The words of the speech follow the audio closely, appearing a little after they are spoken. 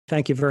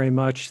Thank you very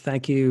much.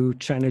 Thank you,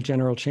 China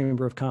General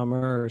Chamber of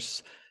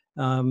Commerce.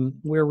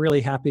 We're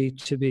really happy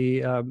to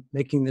be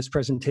making this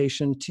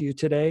presentation to you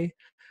today.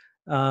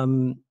 I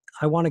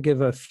want to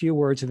give a few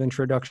words of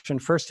introduction.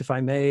 First, if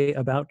I may,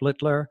 about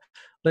Littler.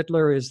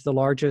 Littler is the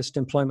largest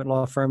employment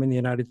law firm in the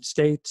United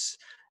States.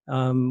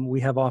 We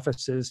have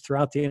offices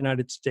throughout the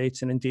United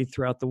States and indeed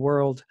throughout the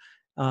world.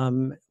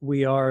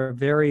 We are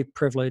very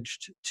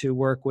privileged to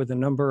work with a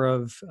number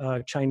of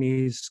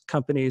Chinese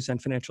companies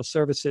and financial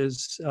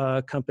services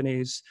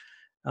companies.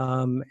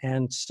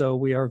 And so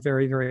we are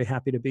very, very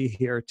happy to be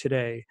here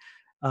today.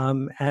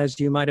 As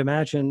you might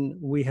imagine,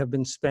 we have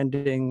been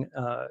spending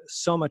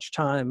so much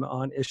time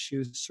on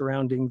issues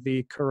surrounding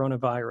the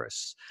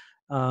coronavirus.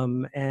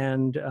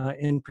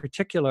 In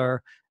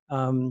particular,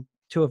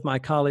 two of my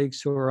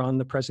colleagues who are on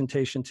the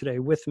presentation today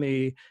with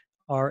me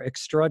are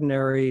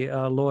extraordinary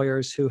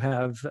lawyers who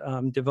have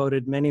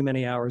devoted many,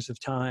 many hours of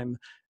time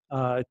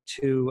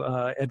to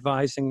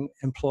advising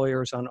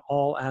employers on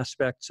all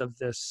aspects of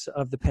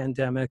the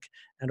pandemic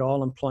and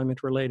all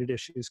employment-related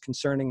issues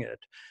concerning it.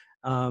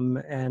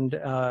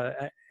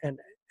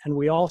 And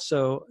we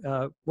also,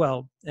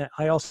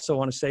 I also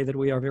want to say that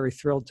we are very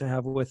thrilled to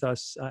have with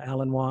us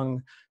Alan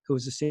Wong, who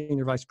is the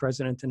Senior Vice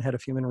President and Head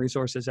of Human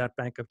Resources at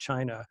Bank of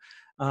China.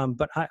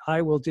 But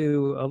I will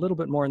do a little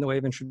bit more in the way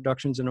of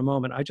introductions in a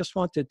moment. I just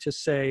wanted to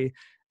say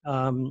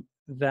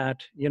that,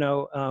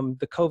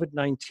 the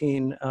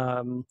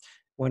COVID-19,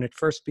 when it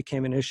first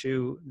became an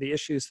issue, the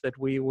issues that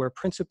we were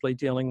principally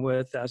dealing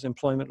with as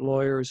employment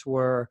lawyers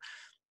were,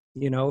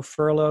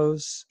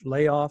 furloughs,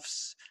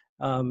 layoffs,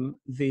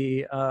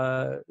 the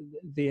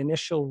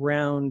initial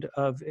round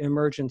of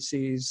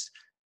emergencies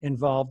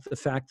involved the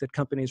fact that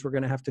companies were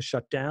going to have to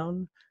shut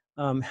down.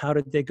 How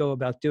did they go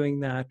about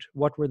doing that?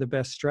 What were the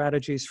best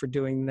strategies for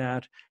doing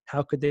that?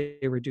 How could they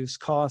reduce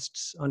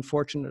costs?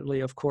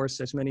 Unfortunately, of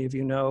course, as many of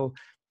you know,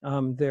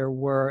 there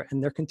were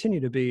and there continue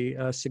to be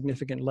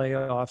significant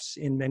layoffs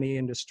in many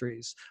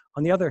industries.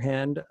 On the other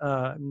hand,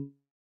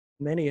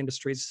 many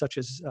industries, such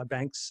as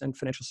banks and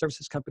financial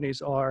services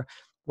companies, are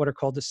what are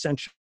called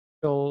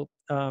essential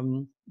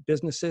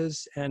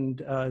businesses,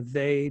 and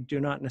they do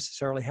not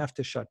necessarily have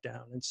to shut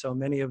down. And so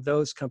many of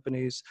those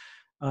companies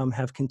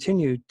have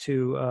continued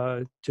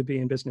to be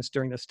in business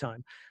during this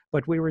time.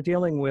 But we were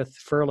dealing with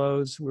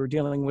furloughs. We were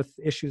dealing with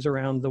issues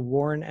around the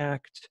WARN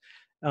Act.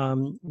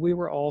 We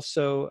were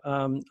also,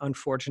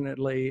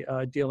 unfortunately,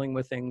 dealing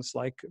with things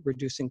like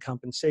reducing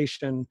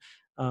compensation,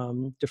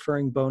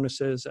 deferring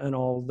bonuses, and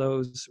all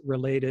those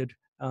related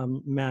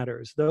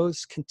matters.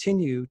 Those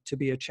continue to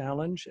be a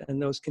challenge, and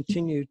those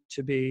continue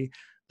to be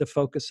the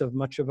focus of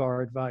much of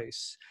our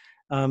advice.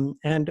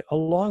 And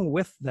along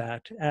with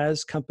that,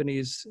 as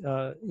companies,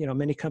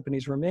 many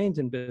companies remained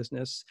in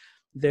business,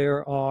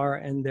 there are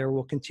and there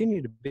will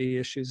continue to be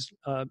issues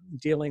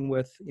dealing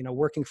with,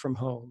 working from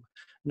home,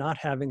 not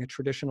having a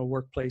traditional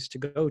workplace to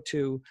go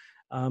to.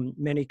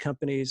 Many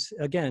companies,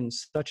 again,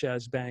 such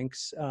as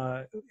banks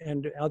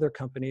and other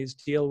companies,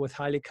 deal with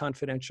highly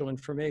confidential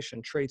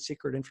information, trade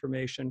secret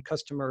information,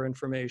 customer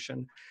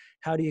information.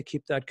 How do you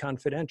keep that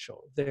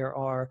confidential? There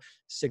are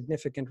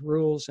significant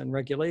rules and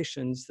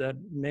regulations that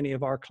many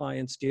of our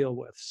clients deal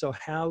with. So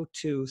how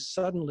to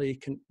suddenly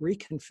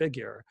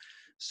reconfigure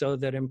so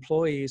that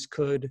employees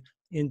could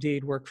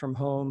indeed work from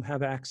home,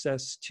 have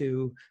access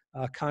to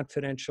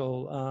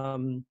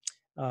confidential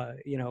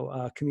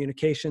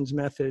communications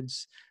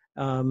methods,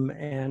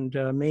 and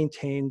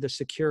maintain the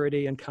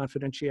security and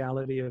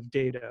confidentiality of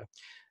data.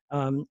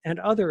 And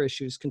other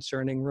issues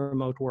concerning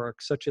remote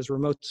work, such as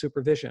remote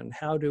supervision.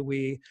 How do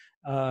we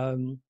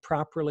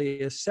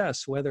properly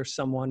assess whether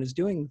someone is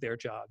doing their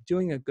job,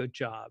 doing a good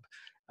job?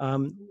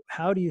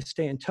 How do you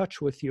stay in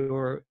touch with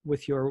your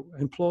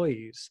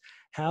employees?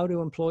 How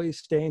do employees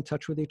stay in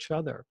touch with each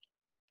other?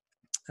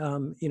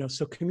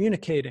 So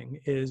communicating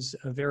is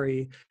a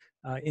very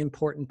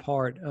important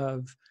part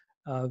of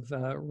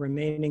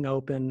remaining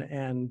open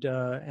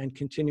and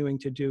continuing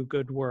to do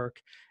good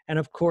work. And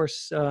of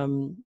course,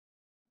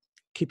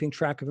 keeping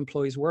track of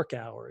employees' work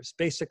hours,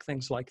 basic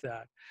things like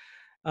that.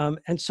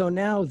 And so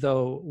now,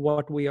 though,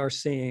 what we are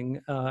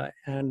seeing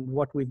and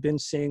what we've been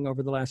seeing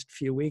over the last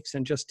few weeks,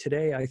 and just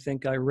today, I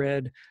think I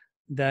read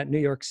that New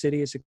York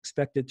City is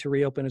expected to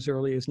reopen as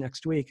early as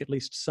next week, at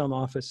least some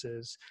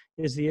offices,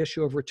 is the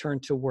issue of return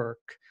to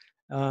work.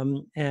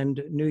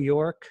 And New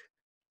York,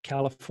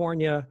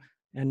 California,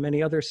 and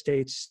many other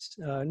states,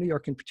 New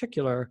York in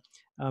particular,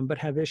 but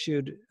have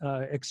issued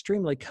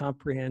extremely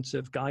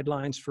comprehensive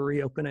guidelines for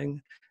reopening,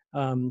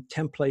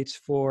 templates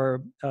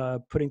for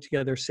putting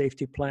together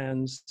safety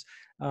plans,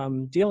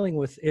 dealing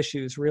with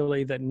issues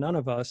really that none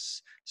of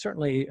us,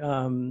 certainly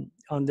on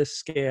this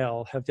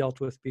scale, have dealt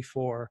with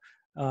before.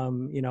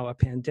 A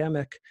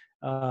pandemic,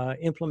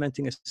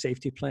 implementing a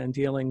safety plan,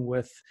 dealing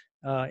with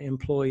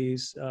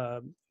employees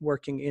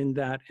working in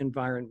that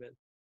environment.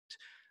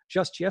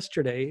 Just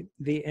yesterday,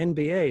 the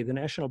NBA, the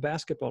National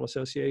Basketball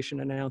Association,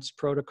 announced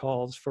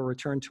protocols for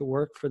return to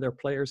work for their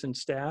players and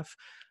staff.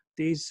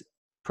 These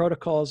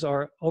protocols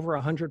are over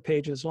 100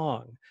 pages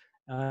long.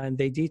 And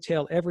they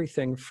detail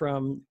everything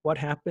from what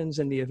happens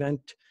in the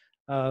event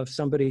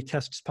somebody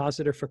tests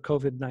positive for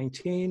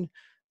COVID-19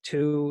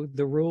 to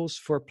the rules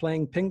for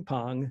playing ping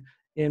pong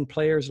in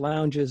players'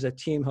 lounges at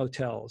team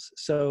hotels.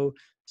 So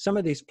some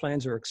of these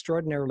plans are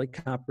extraordinarily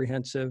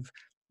comprehensive,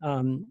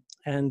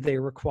 and they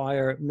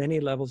require many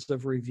levels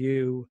of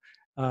review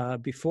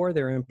before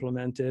they're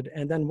implemented.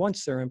 And then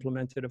once they're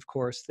implemented, of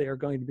course, they are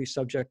going to be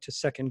subject to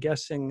second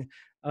guessing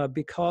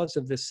because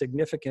of the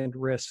significant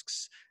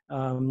risks,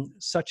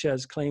 such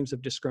as claims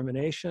of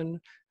discrimination.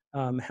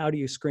 How do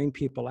you screen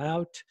people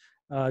out?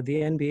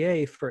 The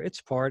NBA, for its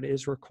part,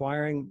 is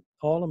requiring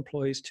all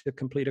employees to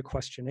complete a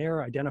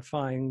questionnaire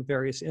identifying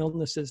various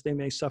illnesses they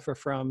may suffer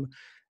from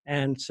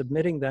and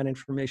submitting that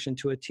information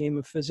to a team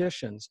of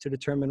physicians to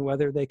determine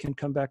whether they can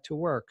come back to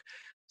work.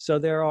 So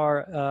there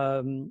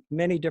are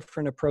many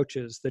different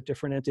approaches that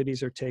different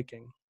entities are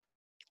taking.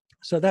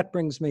 So that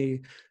brings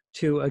me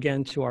to,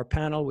 again, to our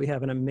panel. We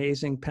have an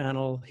amazing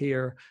panel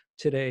here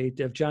today.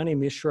 Devjani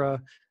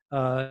Mishra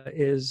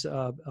is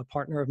a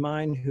partner of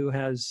mine who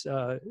has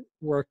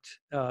worked,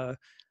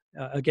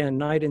 again,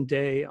 night and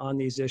day on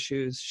these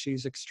issues.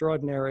 She's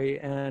extraordinary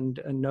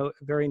and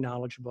very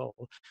knowledgeable.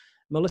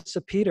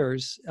 Melissa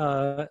Peters,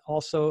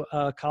 also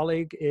a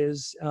colleague,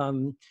 is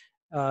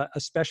a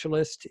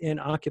specialist in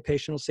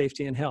occupational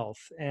safety and health,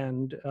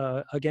 and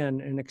again,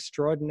 an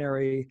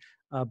extraordinary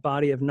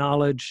body of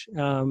knowledge,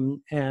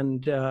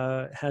 and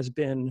has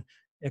been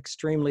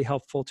extremely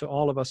helpful to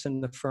all of us in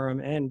the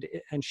firm. And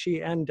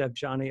she and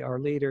Devjani are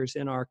leaders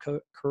in our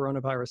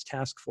coronavirus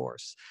task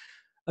force.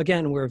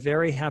 Again, we're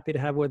very happy to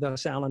have with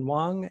us Alan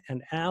Wong,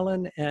 and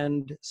Alan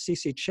and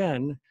CC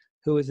Chen,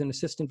 who is an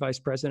assistant vice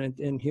president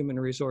in human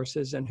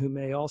resources and who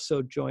may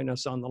also join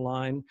us on the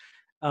line,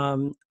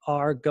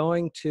 are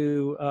going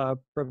to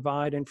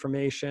provide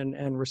information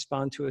and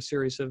respond to a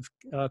series of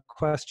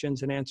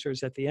questions and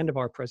answers at the end of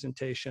our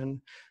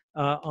presentation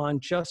on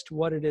just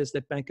what it is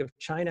that Bank of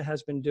China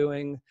has been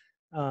doing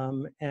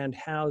and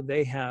how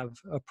they have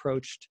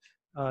approached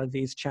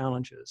these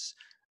challenges.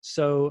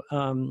 So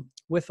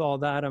with all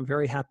that, I'm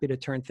very happy to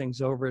turn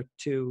things over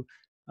to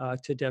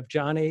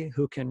Devjani,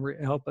 who can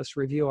help us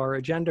review our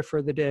agenda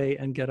for the day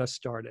and get us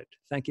started.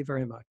 Thank you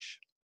very much.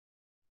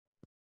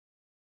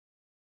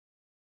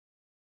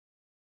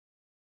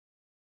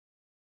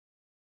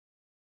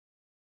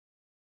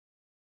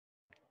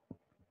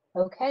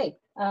 Okay,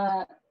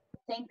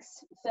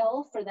 thanks,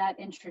 Phil, for that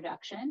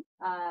introduction.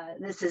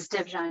 This is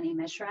Devjani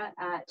Mishra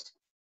at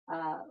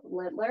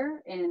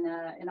Littler in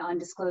an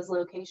undisclosed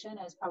location,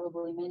 as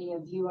probably many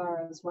of you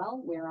are as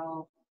well. We're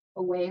all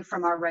away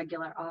from our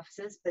regular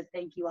offices, but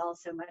thank you all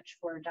so much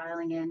for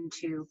dialing in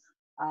to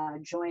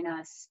join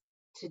us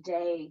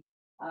today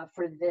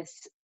for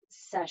this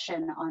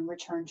session on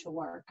return to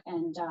work.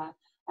 And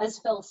as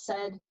Phil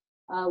said,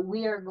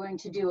 we are going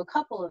to do a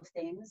couple of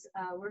things.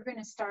 We're going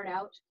to start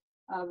out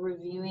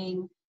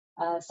reviewing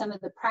some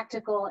of the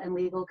practical and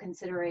legal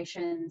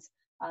considerations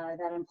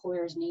that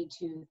employers need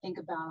to think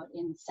about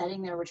in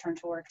setting their return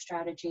to work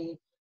strategy.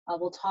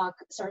 We'll talk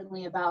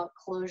certainly about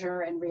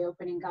closure and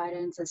reopening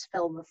guidance, as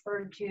Phil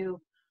referred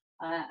to,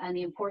 and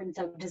the importance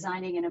of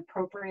designing an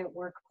appropriate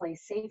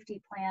workplace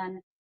safety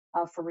plan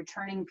for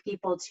returning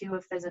people to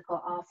a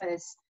physical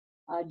office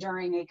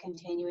during a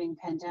continuing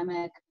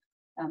pandemic,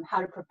 how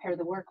to prepare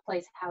the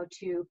workplace, how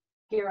to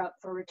gear up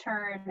for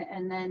return,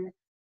 and then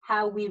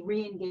how we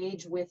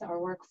re-engage with our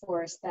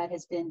workforce that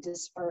has been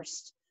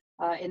dispersed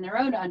in their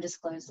own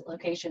undisclosed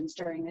locations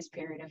during this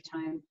period of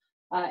time.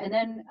 And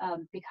then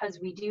because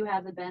we do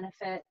have the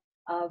benefit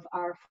of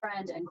our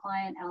friend and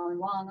client, Alan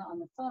Wong, on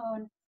the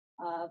phone,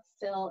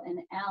 Phil and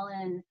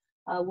Alan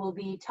will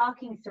be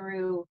talking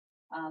through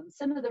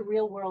some of the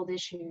real world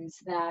issues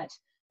that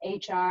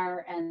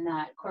HR and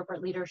that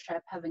corporate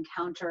leadership have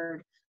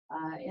encountered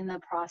in the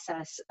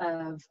process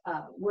of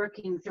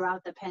working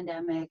throughout the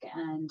pandemic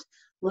and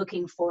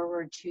looking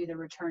forward to the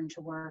return to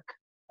work,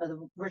 or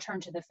the return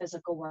to the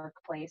physical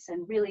workplace.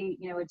 And really,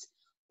 you know,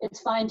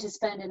 it's fine to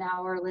spend an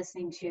hour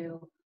listening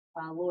to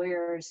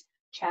lawyers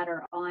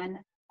chatter on,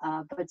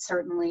 but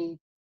certainly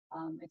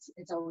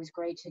it's always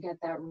great to get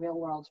that real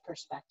world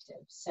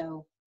perspective.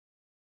 So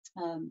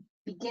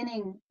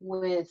beginning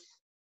with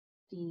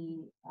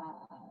the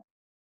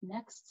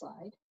next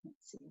slide,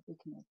 let's see if we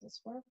can make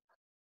this work.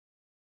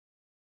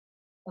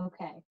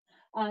 Okay,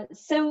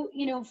 so,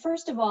 you know,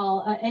 first of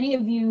all, any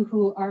of you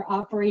who are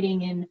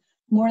operating in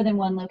more than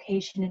one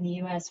location in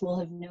the US will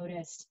have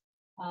noticed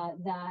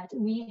that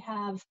we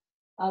have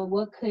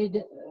what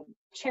could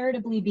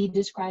charitably be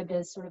described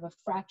as sort of a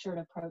fractured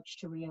approach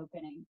to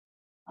reopening.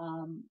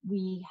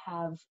 We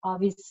have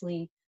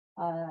obviously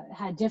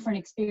had different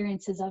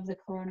experiences of the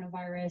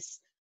coronavirus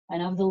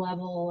and of the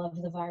level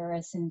of the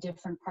virus in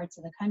different parts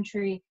of the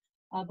country,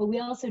 but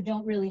we also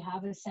don't really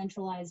have a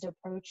centralized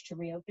approach to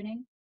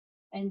reopening.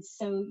 And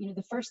so, you know,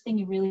 the first thing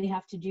you really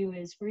have to do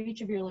is, for each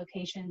of your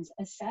locations,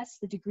 assess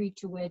the degree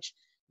to which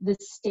the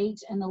state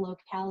and the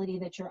locality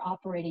that you're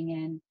operating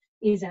in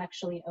is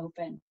actually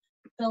open.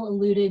 Phil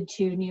alluded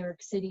to New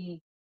York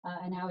City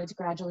and now it's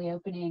gradually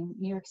opening.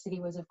 New York City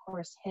was, of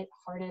course, hit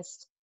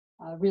hardest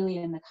really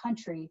in the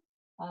country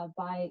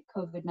by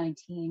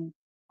COVID-19,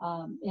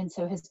 and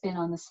so has been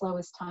on the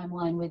slowest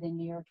timeline within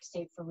New York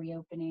State for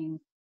reopening,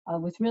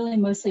 with really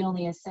mostly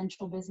only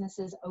essential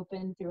businesses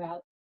open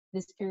throughout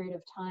this period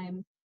of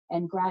time,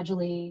 and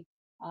gradually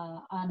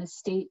on a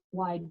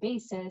statewide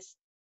basis,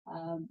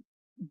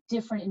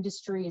 different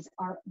industries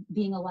are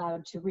being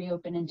allowed to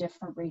reopen in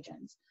different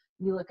regions.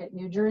 You look at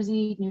New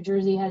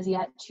Jersey has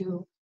yet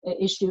to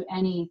issue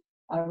any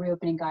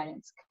reopening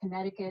guidance.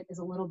 Connecticut is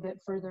a little bit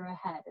further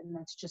ahead, and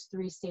that's just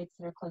 3 states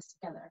that are close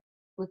together.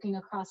 Looking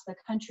across the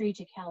country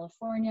to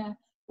California,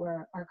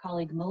 where our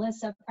colleague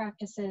Melissa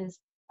practices,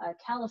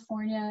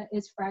 California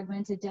is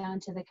fragmented down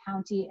to the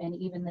county and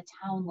even the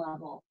town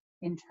level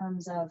in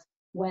terms of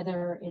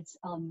whether it's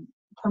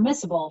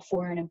permissible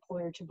for an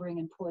employer to bring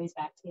employees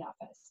back to the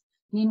office.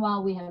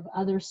 Meanwhile, we have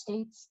other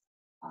states,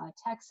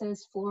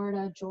 Texas,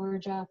 Florida,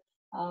 Georgia,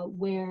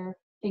 where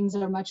things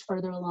are much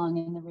further along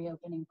in the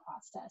reopening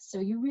process. So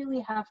you really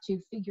have to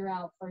figure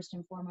out, first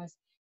and foremost,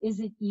 is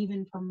it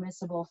even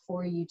permissible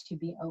for you to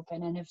be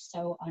open? And if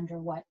so, under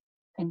what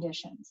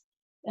conditions?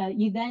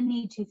 You then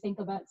need to think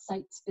about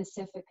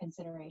site-specific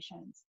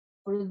considerations.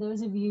 For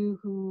those of you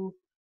who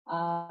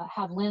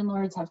have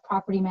landlords, have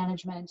property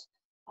management,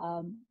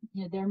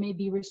 there may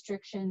be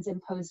restrictions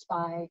imposed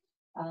by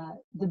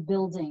the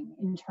building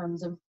in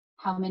terms of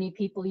how many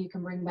people you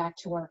can bring back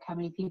to work, how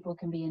many people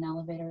can be in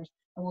elevators,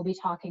 and we'll be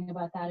talking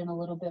about that in a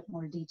little bit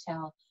more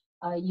detail.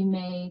 You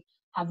may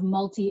have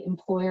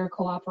multi-employer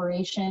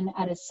cooperation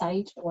at a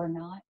site or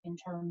not in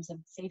terms of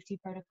safety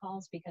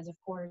protocols, because of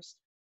course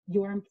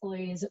your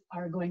employees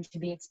are going to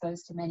be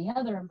exposed to many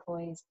other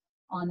employees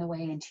on the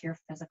way into your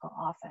physical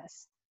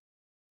office.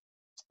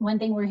 One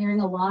thing we're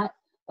hearing a lot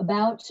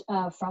about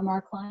from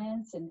our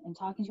clients and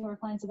talking to our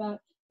clients about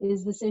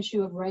is this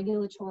issue of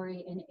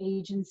regulatory and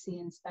agency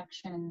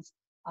inspections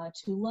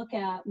to look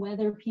at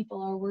whether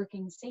people are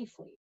working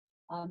safely.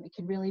 It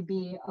can really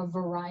be a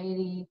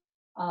variety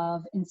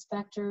of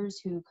inspectors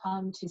who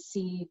come to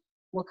see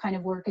what kind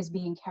of work is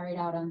being carried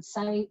out on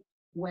site,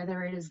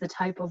 whether it is the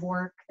type of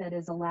work that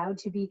is allowed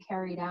to be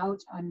carried out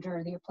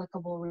under the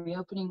applicable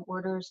reopening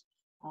orders,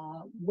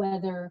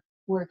 whether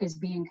work is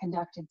being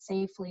conducted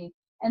safely.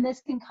 And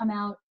this can come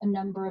out a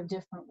number of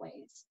different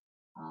ways.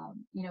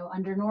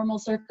 Under normal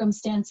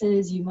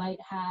circumstances, you might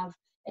have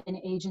an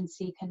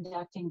agency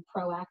conducting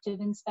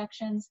proactive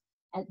inspections.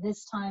 At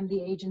this time,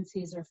 the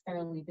agencies are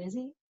fairly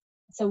busy.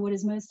 So what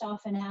is most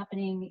often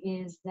happening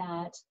is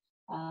that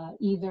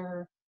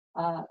either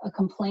a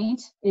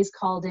complaint is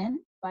called in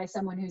by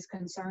someone who's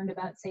concerned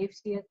about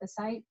safety at the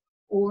site,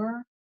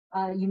 or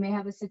you may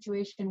have a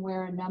situation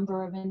where a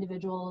number of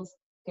individuals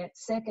get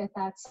sick at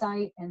that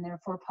site and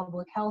therefore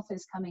public health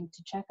is coming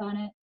to check on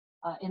it.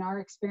 In our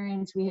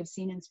experience, we have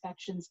seen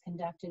inspections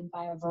conducted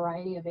by a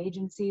variety of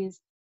agencies.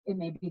 It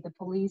may be the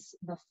police,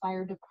 the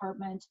fire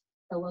department,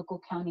 the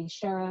local county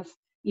sheriff,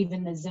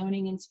 even the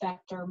zoning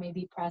inspector may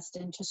be pressed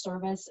into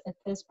service at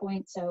this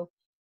point. So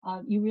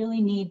you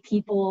really need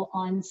people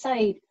on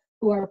site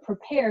who are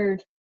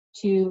prepared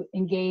to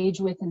engage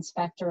with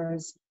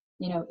inspectors,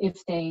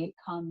 if they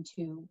come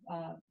to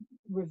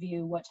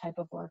review what type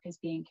of work is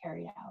being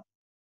carried out.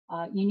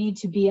 You need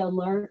to be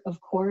alert,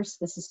 of course,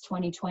 this is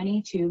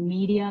 2020, to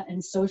media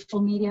and social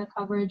media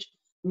coverage.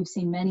 We've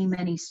seen many,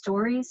 many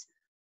stories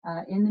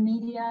in the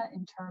media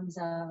in terms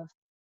of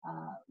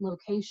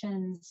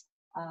locations,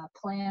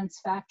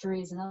 plants,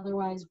 factories, and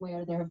otherwise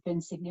where there have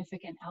been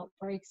significant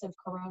outbreaks of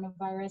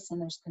coronavirus,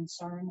 and there's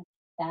concern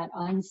that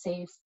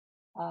unsafe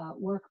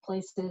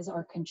workplaces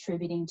are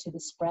contributing to the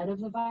spread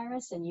of the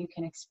virus, and you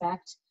can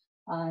expect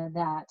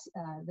that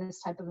this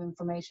type of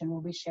information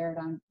will be shared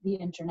on the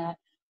internet,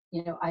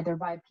 either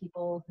by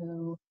people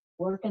who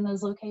work in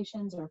those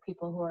locations or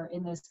people who are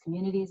in those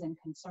communities and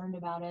concerned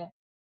about it.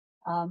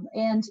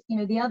 And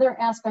the other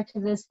aspect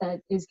of this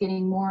that is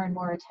getting more and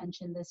more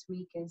attention this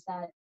week is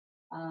that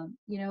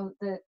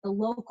the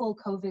local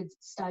COVID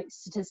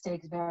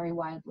statistics vary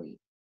widely.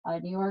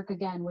 New York,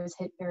 again, was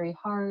hit very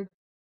hard.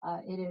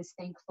 It is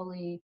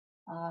thankfully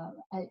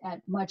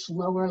at much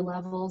lower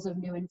levels of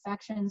new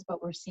infections,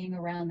 but we're seeing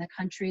around the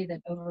country that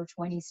over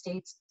 20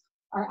 states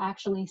are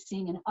actually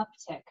seeing an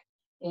uptick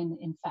in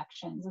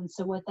infections. And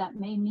so what that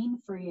may mean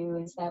for you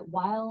is that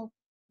while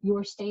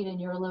your state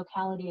and your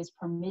locality is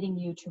permitting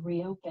you to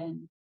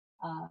reopen,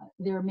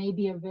 there may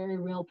be a very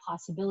real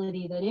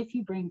possibility that if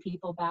you bring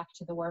people back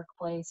to the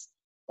workplace,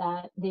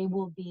 that they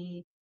will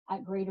be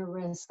at greater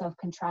risk of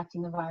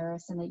contracting the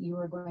virus, and that you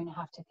are going to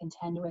have to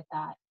contend with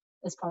that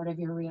as part of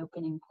your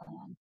reopening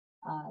plan.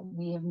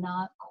 We have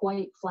not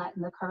quite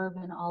flattened the curve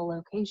in all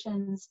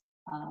locations.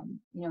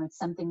 It's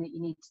something that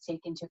you need to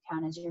take into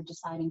account as you're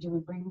deciding, do we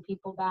bring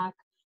people back?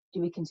 Do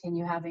we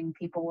continue having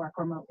people work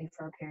remotely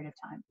for a period of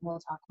time? We'll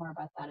talk more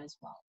about that as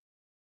well.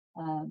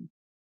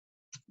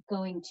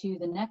 Going to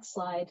the next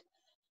slide,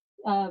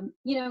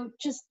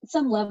 just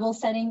some level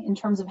setting in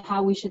terms of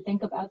how we should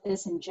think about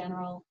this in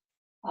general.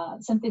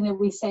 Something that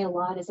we say a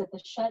lot is that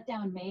the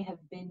shutdown may have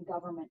been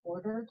government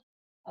ordered,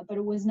 but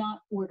it was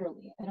not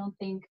orderly. I don't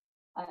think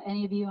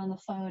any of you on the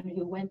phone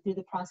who went through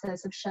the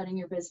process of shutting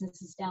your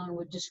businesses down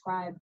would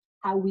describe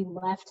how we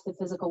left the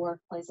physical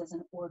workplace as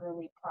an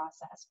orderly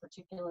process,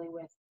 particularly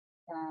with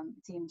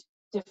it seemed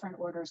different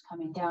orders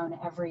coming down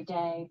every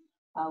day,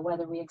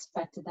 whether we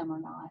expected them or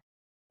not.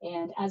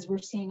 And as we're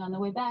seeing on the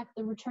way back,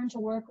 the return to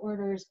work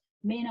orders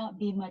may not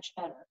be much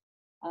better.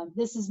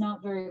 This is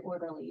not very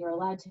orderly. You're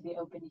allowed to be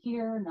open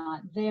here,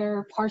 not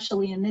there,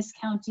 partially in this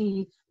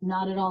county,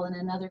 not at all in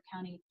another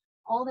county.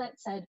 All that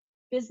said,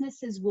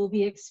 businesses will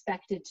be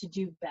expected to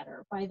do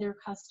better by their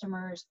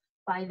customers,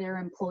 by their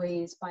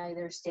employees, by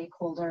their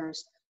stakeholders.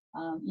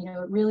 You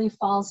know, it really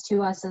falls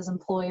to us as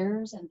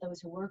employers and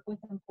those who work with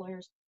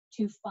employers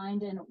to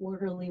find an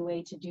orderly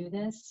way to do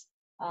this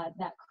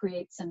that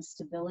creates some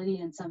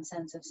stability and some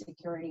sense of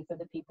security for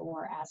the people who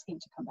are asking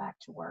to come back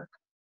to work.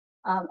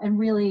 And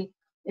really,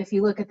 if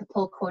you look at the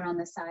pull quote on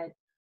the side,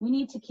 we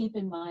need to keep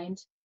in mind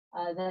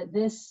that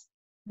this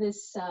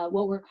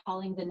what we're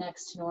calling the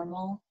next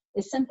normal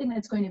is something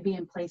that's going to be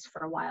in place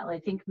for a while. I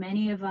think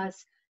many of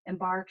us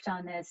embarked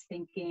on this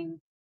thinking,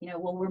 you know,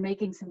 well, we're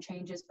making some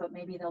changes, but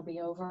maybe they'll be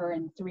over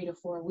in 3 to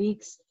 4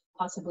 weeks,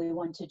 possibly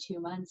 1 to 2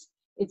 months.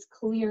 It's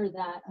clear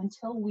that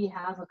until we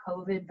have a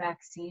COVID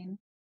vaccine,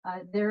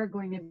 there are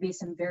going to be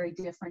some very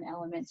different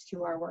elements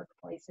to our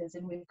workplaces,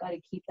 and we've got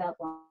to keep that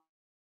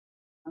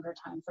longer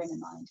time frame in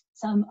mind.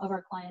 Some of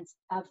our clients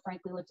have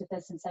frankly looked at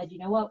this and said, you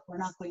know what, we're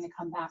not going to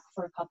come back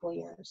for a couple of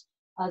years.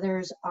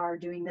 Others are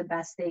doing the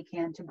best they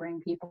can to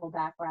bring people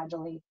back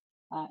gradually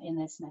in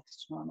this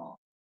next normal.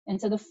 And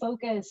so the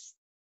focus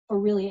for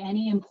really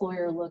any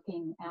employer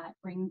looking at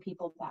bringing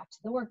people back to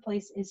the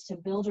workplace is to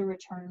build a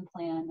return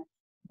plan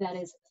that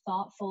is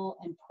thoughtful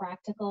and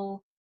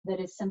practical, that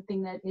is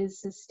something that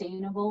is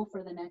sustainable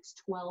for the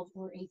next 12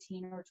 or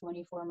 18 or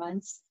 24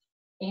 months.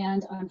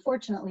 And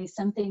unfortunately,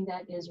 something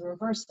that is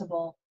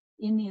reversible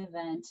in the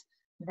event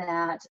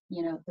that,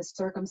 you know, the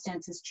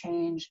circumstances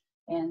change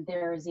and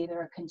there is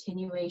either a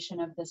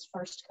continuation of this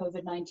first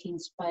COVID-19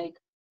 spike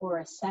or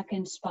a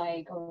second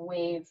spike or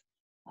wave,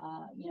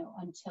 you know,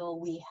 until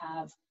we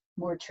have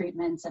more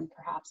treatments and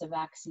perhaps a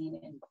vaccine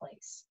in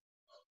place.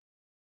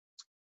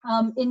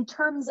 In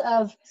terms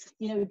of,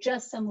 you know,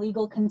 just some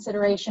legal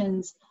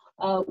considerations,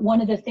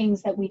 one of the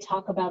things that we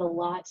talk about a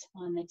lot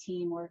on the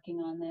team working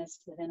on this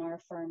within our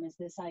firm is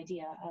this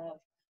idea of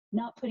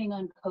not putting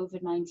on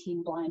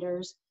COVID-19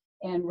 blinders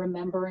and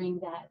remembering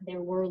that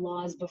there were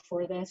laws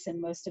before this and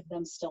most of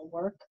them still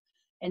work.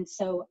 And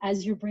so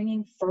as you're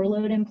bringing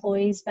furloughed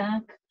employees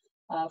back,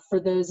 for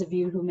those of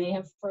you who may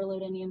have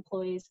furloughed any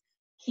employees,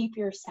 keep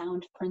your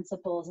sound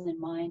principles in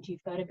mind.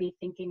 You've got to be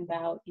thinking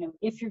about, you know,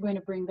 if you're going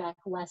to bring back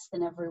less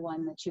than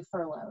everyone that you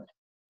furloughed,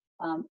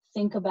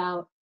 think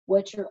about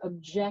what your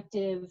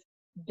objective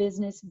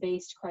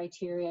business-based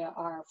criteria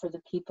are for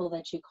the people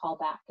that you call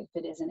back if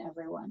it isn't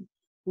everyone.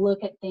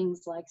 Look at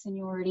things like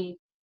seniority,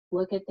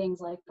 look at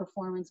things like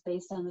performance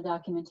based on the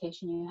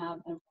documentation you have,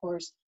 and of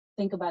course,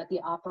 think about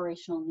the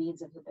operational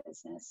needs of the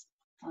business.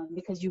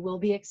 Because you will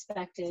be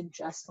expected,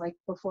 just like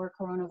before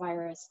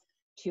coronavirus,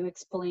 to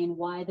explain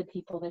why the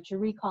people that you're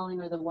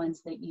recalling are the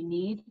ones that you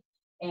need,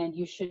 and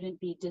you shouldn't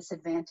be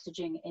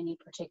disadvantaging any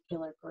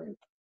particular group.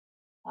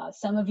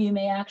 Some of you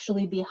may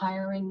actually be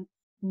hiring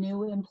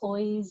new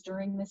employees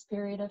during this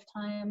period of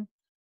time.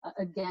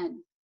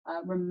 Again,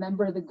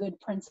 remember the good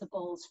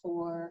principles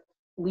for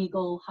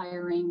legal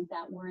hiring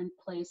that were in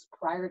place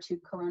prior to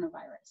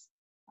coronavirus.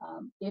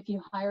 If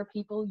you hire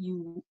people,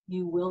 you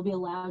will be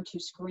allowed to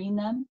screen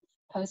them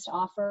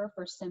post-offer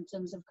for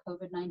symptoms of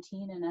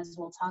COVID-19, and as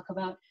we'll talk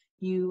about,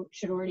 you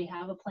should already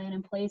have a plan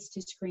in place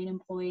to screen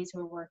employees who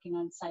are working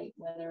on site,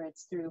 whether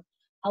it's through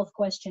health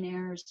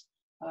questionnaires,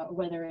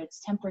 whether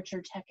it's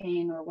temperature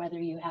checking, or whether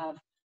you have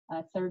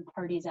third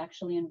parties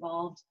actually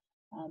involved.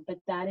 But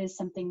that is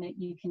something that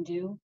you can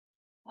do.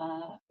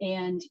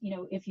 And you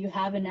know, if you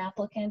have an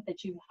applicant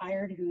that you've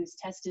hired who's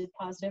tested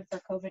positive for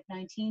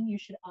COVID-19, you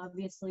should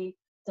obviously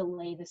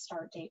delay the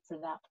start date for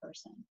that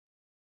person.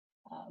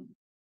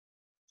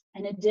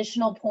 An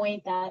additional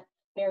point that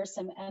bears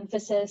some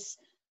emphasis,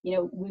 you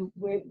know,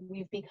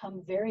 we've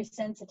become very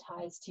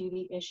sensitized to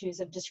the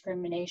issues of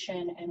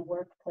discrimination and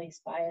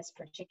workplace bias,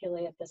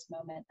 particularly at this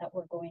moment that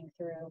we're going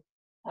through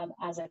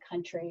as a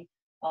country.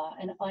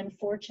 An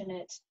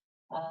unfortunate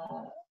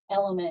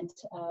element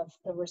of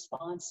the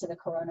response to the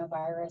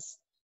coronavirus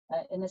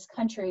in this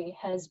country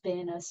has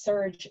been a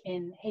surge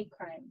in hate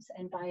crimes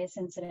and bias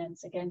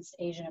incidents against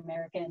Asian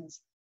Americans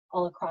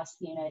all across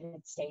the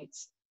United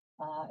States.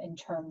 In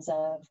terms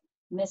of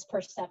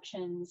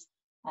misperceptions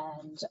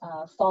and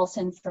false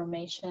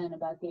information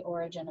about the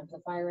origin of the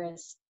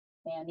virus.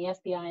 And the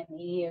FBI and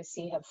the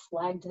EEOC have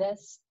flagged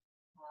this,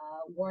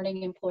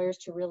 warning employers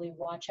to really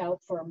watch out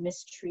for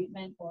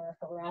mistreatment or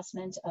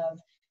harassment of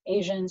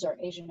Asians or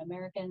Asian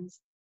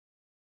Americans.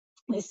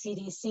 The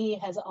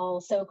CDC has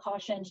also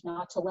cautioned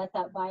not to let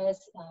that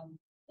bias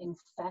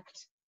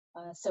infect,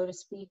 so to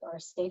speak, our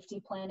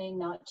safety planning,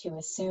 not to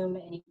assume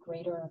any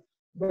greater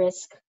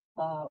risk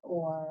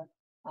or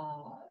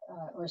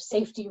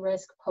safety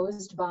risk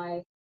posed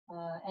by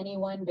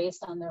anyone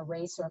based on their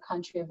race or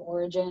country of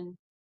origin,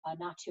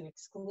 not to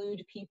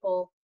exclude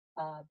people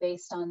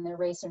based on their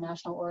race or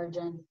national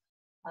origin.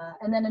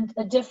 And then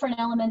a different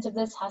element of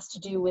this has to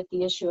do with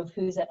the issue of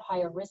who's at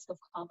higher risk of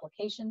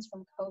complications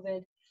from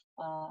COVID,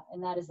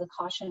 and that is the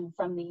caution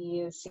from the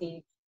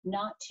EEOC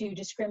not to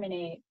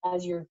discriminate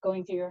as you're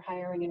going through your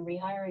hiring and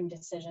rehiring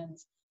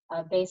decisions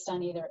based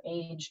on either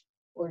age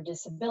or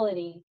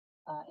disability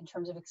in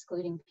terms of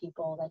excluding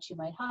people that you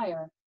might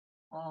hire,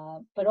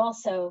 but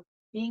also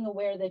being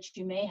aware that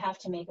you may have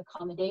to make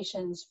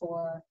accommodations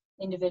for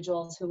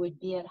individuals who would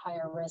be at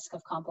higher risk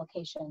of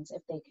complications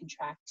if they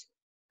contract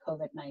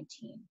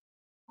COVID-19.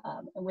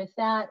 And with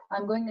that,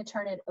 I'm going to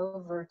turn it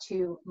over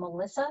to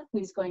Melissa,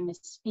 who's going to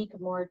speak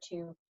more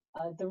to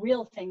the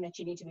real thing that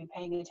you need to be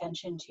paying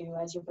attention to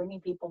as you're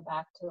bringing people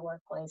back to the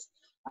workplace,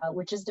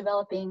 which is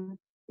developing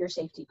your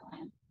safety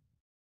plan.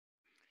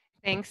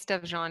 Thanks,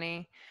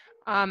 Devjani.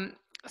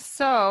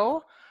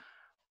 So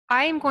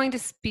I'm going to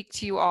speak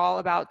to you all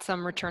about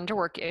some return to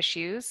work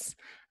issues.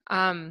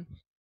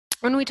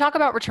 When we talk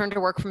about return to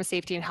work from a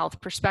safety and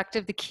health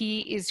perspective, the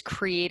key is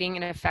creating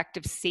an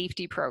effective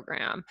safety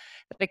program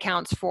that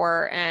accounts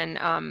for and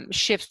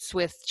shifts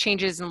with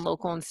changes in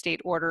local and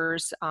state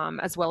orders,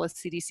 as well as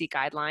CDC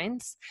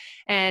guidelines.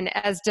 And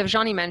as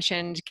Devjani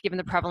mentioned, given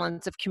the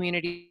prevalence of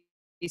community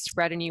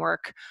spread in New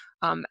York,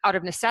 out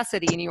of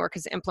necessity, New York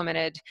has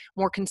implemented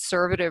more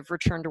conservative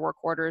return to work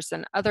orders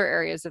than other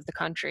areas of the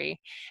country.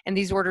 And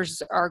these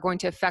orders are going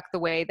to affect the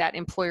way that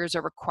employers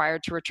are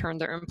required to return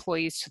their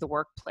employees to the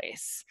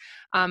workplace.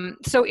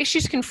 So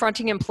issues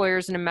confronting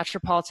employers in a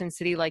metropolitan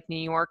city like New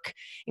York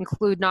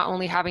include not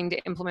only having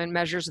to implement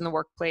measures in the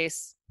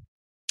workplace,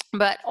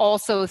 but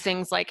also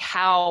things like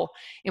how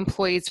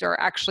employees are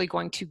actually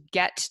going to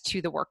get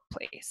to the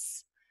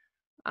workplace.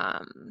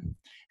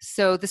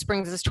 So this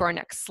brings us to our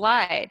next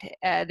slide,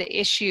 the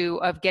issue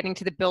of getting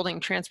to the building,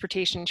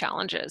 transportation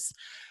challenges.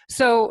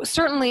 So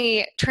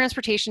certainly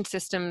transportation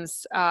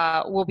systems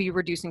will be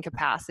reducing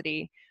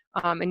capacity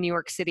in New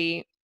York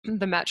City.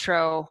 The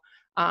Metro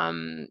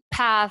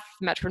Path,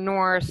 Metro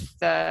North,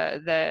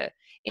 the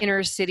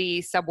inner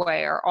city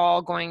subway are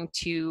all going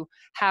to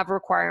have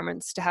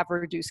requirements to have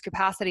reduced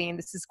capacity, and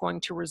this is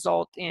going to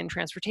result in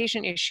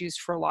transportation issues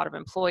for a lot of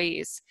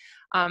employees.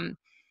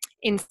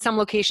 In some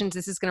locations,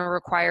 this is going to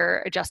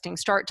require adjusting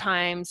start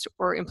times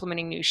or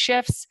implementing new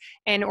shifts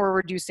and or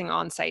reducing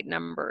on-site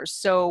numbers.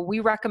 So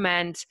we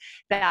recommend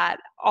that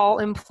all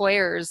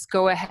employers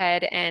go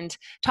ahead and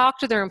talk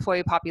to their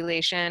employee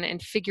population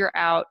and figure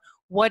out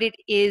what it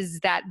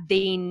is that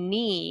they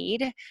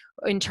need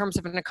in terms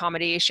of an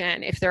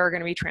accommodation. If there are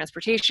going to be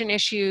transportation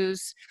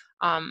issues,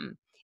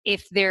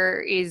 if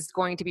there is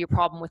going to be a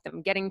problem with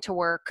them getting to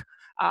work,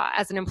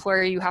 as an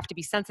employer, you have to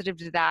be sensitive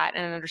to that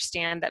and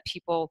understand that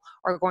people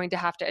are going to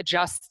have to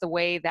adjust the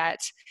way that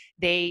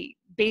they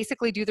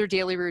basically do their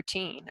daily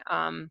routine.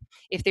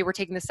 If they were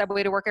taking the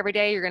subway to work every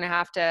day, you're going to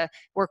have to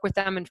work with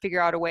them and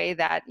figure out a way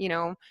that, you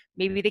know,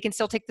 maybe they can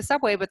still take the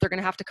subway, but they're going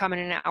to have to come in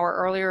an hour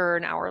earlier or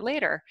an hour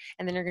later.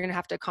 And then you're going to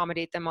have to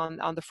accommodate them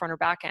on the front or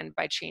back end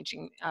by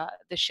changing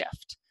the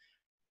shift.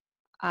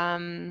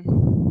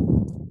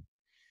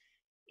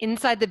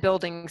 Inside the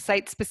building,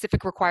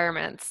 site-specific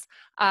requirements.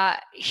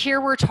 Here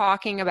we're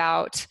talking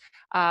about,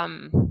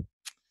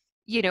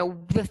 you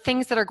know, the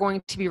things that are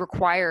going to be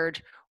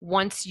required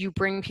once you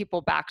bring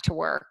people back to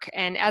work.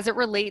 And as it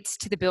relates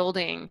to the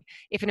building,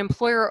 if an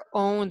employer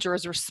owns or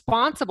is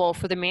responsible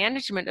for the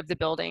management of the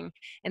building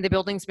and the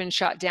building's been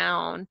shut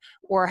down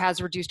or has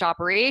reduced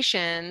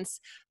operations,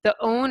 the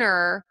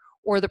owner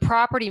or the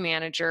property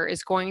manager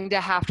is going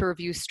to have to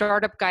review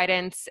startup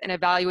guidance and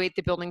evaluate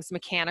the building's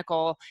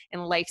mechanical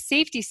and life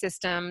safety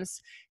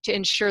systems to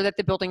ensure that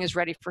the building is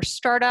ready for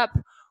startup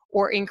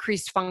or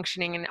increased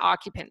functioning and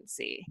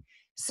occupancy.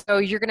 So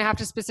you're going to have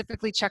to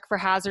specifically check for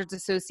hazards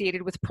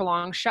associated with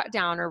prolonged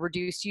shutdown or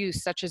reduced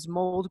use, such as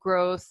mold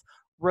growth,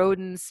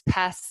 rodents,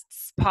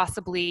 pests,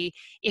 possibly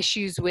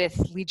issues with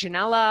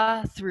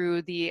Legionella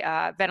through the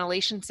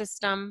ventilation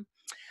system.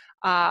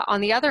 On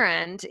the other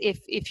end,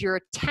 if you're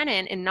a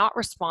tenant and not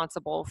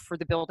responsible for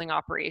the building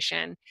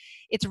operation,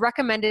 it's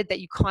recommended that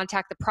you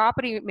contact the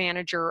property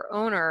manager or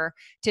owner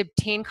to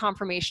obtain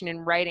confirmation in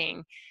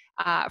writing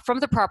from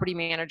the property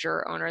manager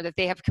or owner that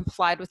they have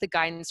complied with the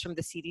guidance from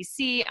the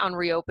CDC on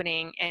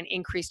reopening and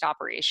increased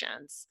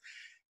operations.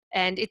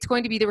 And it's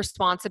going to be the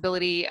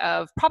responsibility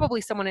of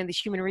probably someone in the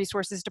human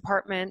resources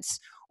department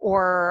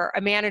or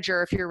a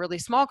manager if you're a really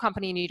small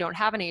company and you don't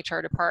have an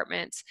HR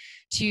department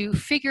to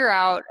figure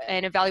out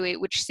and evaluate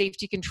which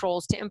safety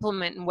controls to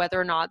implement and whether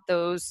or not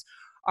those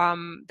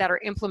that are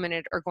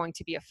implemented are going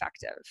to be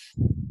effective.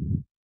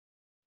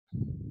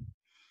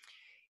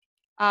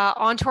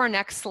 On to our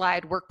next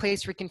slide,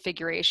 workplace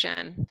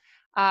reconfiguration.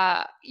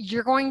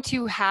 You're going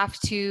to have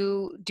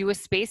to do a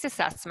space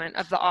assessment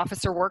of the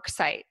office or work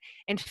site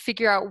and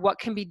figure out what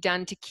can be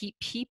done to keep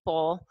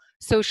people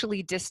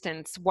socially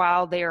distanced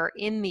while they are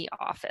in the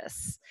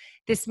office.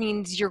 This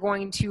means you're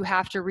going to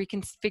have to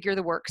reconfigure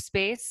the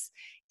workspace,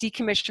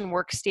 decommission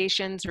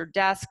workstations or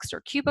desks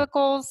or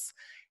cubicles,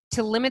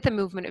 to limit the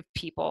movement of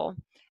people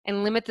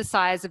and limit the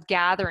size of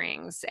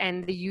gatherings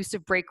and the use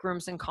of break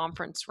rooms and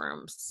conference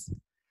rooms.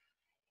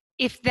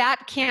 If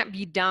that can't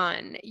be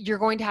done, you're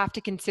going to have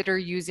to consider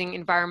using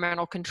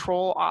environmental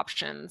control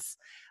options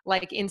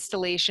like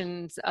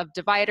installations of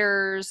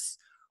dividers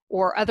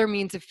or other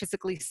means of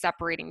physically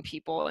separating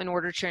people in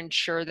order to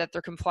ensure that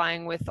they're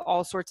complying with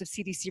all sorts of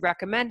CDC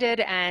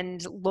recommended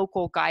and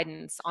local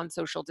guidance on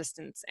social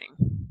distancing.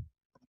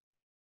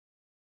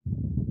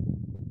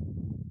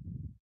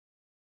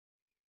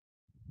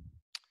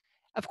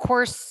 Of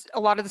course, a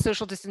lot of the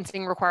social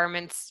distancing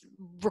requirements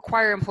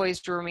require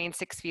employees to remain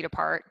 6 feet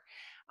apart.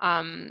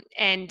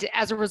 And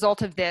as a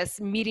result of this,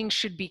 meetings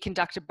should be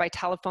conducted by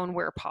telephone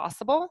where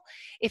possible.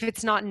 If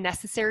it's not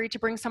necessary to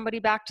bring somebody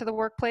back to the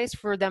workplace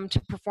for them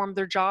to perform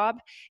their job,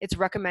 it's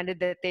recommended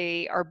that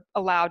they are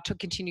allowed to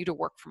continue to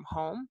work from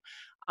home.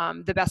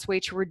 The best way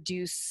to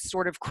reduce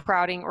sort of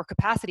crowding or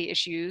capacity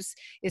issues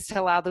is to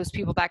allow those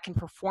people that can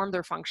perform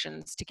their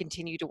functions to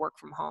continue to work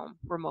from home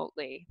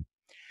remotely.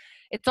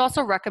 It's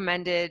also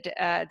recommended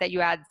that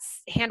you add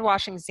hand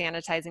washing,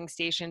 sanitizing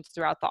stations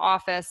throughout the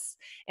office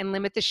and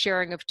limit the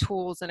sharing of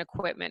tools and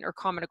equipment or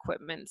common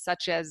equipment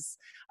such as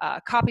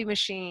copy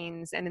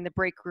machines, and in the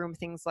break room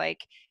things like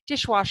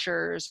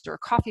dishwashers or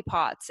coffee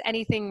pots,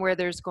 anything where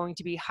there's going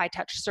to be high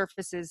touch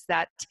surfaces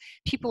that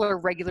people are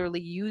regularly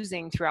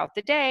using throughout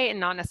the day and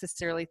not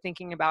necessarily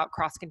thinking about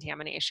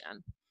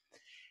cross-contamination.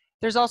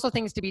 There's also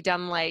things to be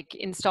done like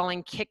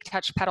installing kick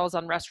touch pedals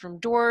on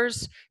restroom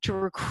doors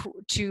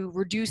to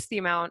reduce the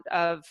amount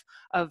of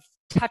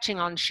touching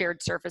on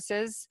shared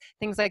surfaces.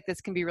 Things like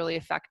this can be really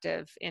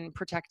effective in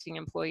protecting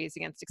employees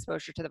against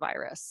exposure to the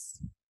virus.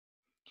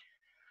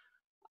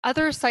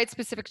 Other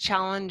site-specific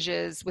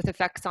challenges with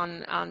effects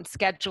on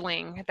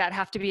scheduling that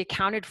have to be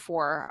accounted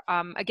for.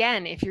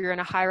 Again, if you're in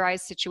a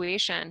high-rise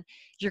situation,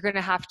 you're going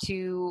to have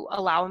to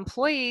allow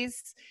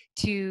employees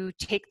to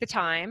take the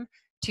time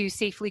to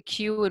safely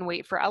queue and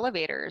wait for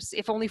elevators.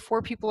 If only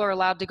 4 people are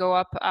allowed to go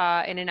up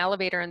in an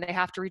elevator and they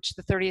have to reach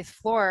the 30th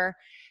floor,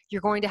 you're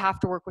going to have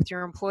to work with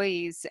your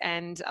employees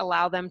and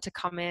allow them to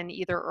come in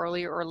either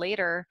earlier or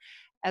later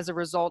as a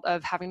result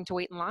of having to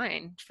wait in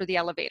line for the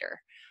elevator.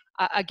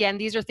 Again,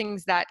 these are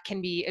things that can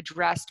be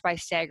addressed by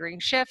staggering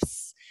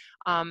shifts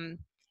and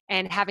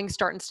having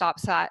start and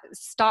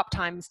stop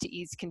times to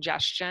ease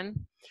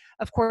congestion.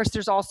 Of course,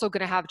 there's also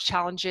going to have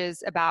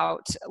challenges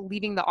about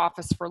leaving the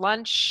office for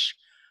lunch,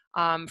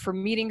 for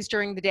meetings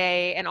during the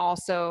day, and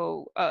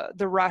also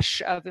the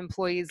rush of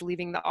employees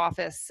leaving the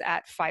office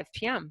at 5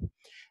 p.m.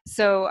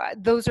 So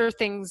those are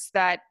things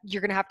that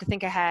you're going to have to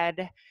think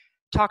ahead,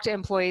 talk to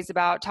employees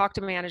about, talk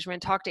to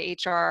management, talk to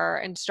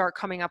HR, and start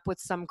coming up with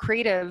some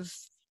creative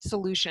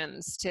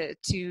solutions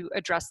to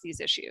address these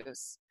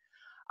issues.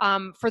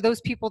 For those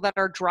people that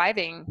are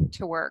driving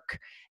to work,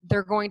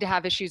 they're going to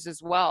have issues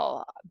as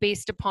well,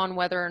 based upon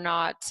whether or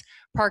not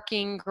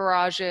parking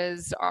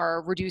garages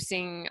are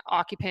reducing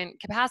occupant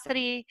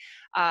capacity.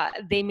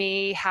 They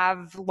may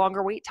have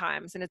longer wait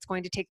times, and it's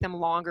going to take them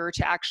longer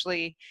to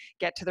actually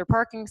get to their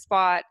parking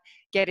spot,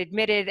 get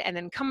admitted, and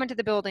then come into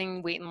the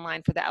building, wait in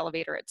line for the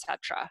elevator,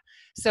 etc.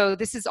 So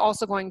this is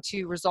also going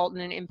to result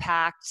in an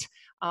impact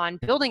on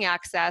building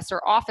access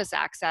or office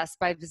access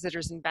by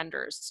visitors and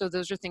vendors. So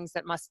those are things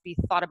that must be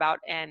thought about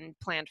and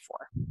planned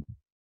for.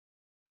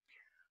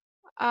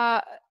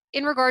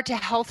 In regard to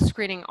health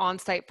screening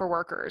on-site for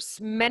workers,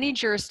 many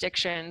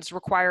jurisdictions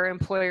require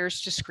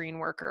employers to screen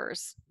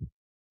workers.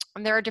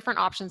 And there are different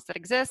options that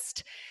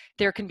exist.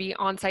 There can be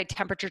on-site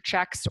temperature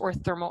checks or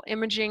thermal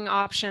imaging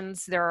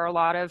options. There are a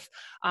lot of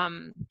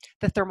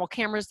the thermal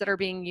cameras that are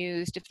being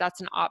used. If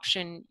that's an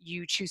option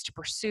you choose to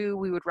pursue,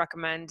 we would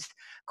recommend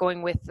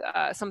going with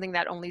something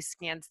that only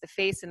scans the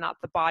face and not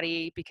the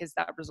body, because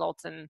that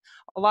results in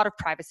a lot of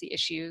privacy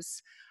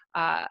issues.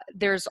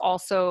 There's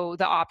also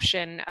the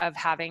option of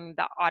having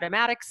the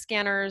automatic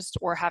scanners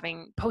or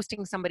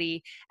posting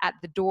somebody at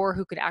the door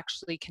who could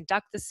actually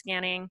conduct the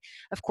scanning.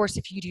 Of course,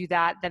 if you do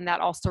that, then that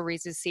also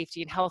raises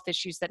safety and health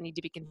issues that need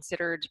to be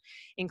considered,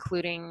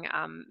 including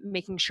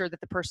making sure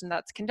that the person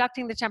that's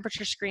conducting the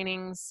temperature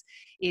screenings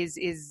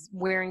is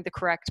wearing the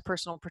correct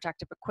personal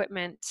protective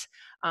equipment.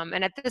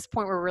 And at this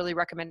point, we're really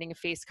recommending a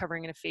face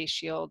covering and a face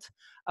shield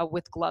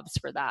with gloves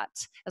for that.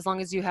 As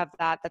long as you have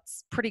that,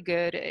 that's pretty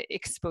good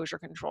exposure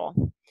control.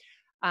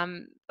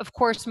 Of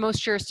course,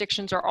 most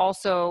jurisdictions are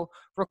also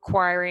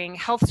requiring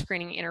health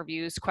screening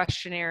interviews,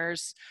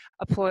 questionnaires,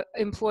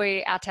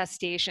 employee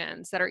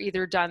attestations that are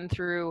either done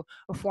through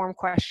a form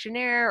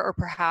questionnaire or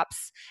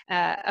perhaps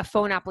a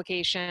phone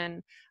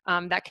application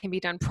that can be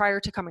done prior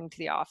to coming to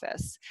the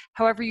office.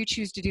 However you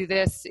choose to do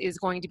this is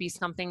going to be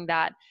something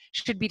that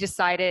should be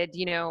decided,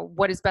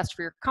 what is best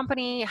for your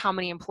company, how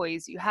many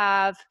employees you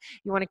have.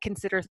 You want to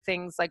consider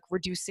things like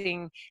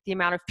reducing the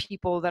amount of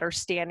people that are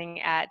standing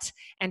at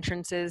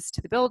entrances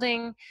to the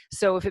building.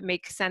 So if it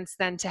makes sense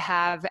then to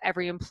have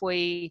every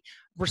employee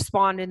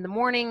respond in the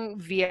morning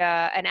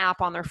via an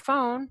app on their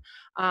phone,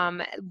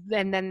 and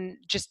then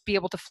just be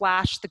able to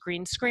flash the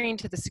green screen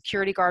to the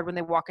security guard when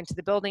they walk into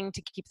the building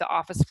to keep the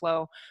office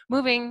flow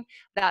moving.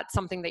 That's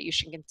something that you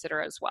should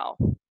consider as well.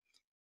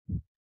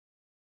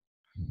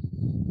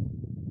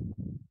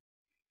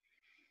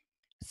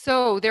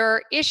 So there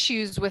are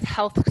issues with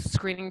health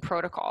screening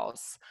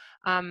protocols.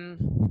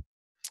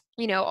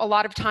 You know, a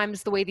lot of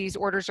times the way these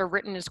orders are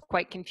written is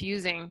quite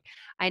confusing.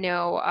 I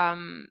know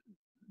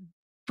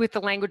with the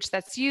language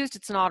that's used,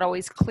 it's not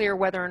always clear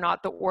whether or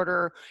not the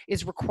order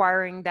is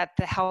requiring that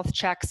the health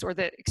checks or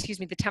the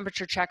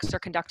temperature checks are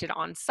conducted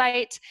on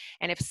site.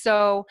 And if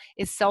so,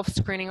 is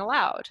self-screening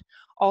allowed?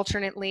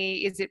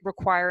 Alternately, is it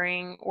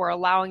requiring or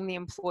allowing the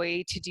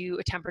employee to do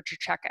a temperature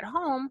check at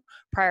home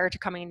prior to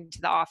coming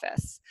into the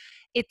office?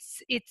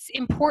 It's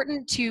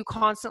important to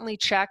constantly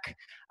check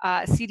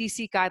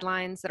CDC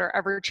guidelines that are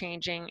ever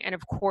changing, and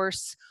of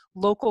course,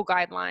 local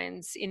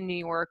guidelines in New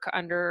York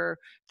under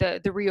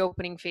the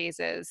reopening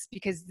phases,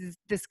 because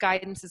this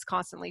guidance is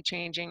constantly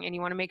changing, and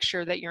you want to make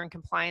sure that you're in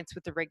compliance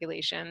with the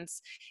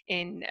regulations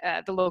in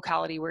the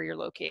locality where you're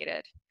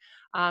located.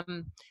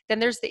 Then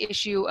there's the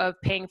issue of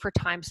paying for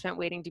time spent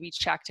waiting to be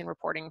checked in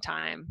reporting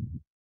time.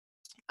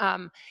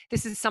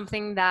 This is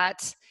something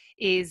that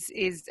is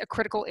a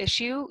critical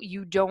issue.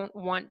 You don't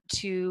want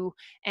to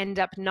end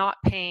up not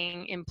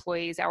paying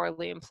employees,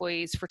 hourly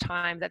employees, for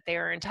time that they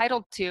are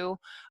entitled to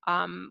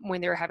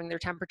when they're having their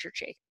temperature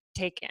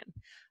taken.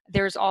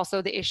 There's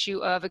also the issue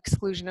of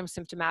exclusion of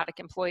symptomatic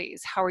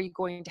employees. How are you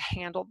going to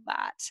handle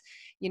that?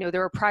 You know,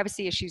 there are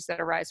privacy issues that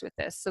arise with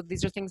this. So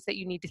these are things that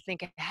you need to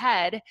think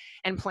ahead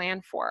and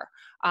plan for.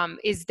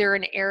 Is there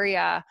an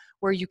area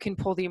where you can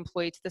pull the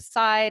employee to the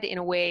side in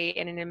a way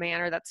and in a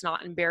manner that's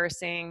not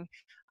embarrassing,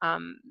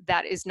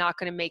 that is not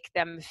going to make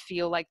them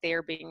feel like they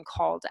are being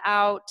called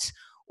out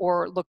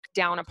or looked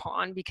down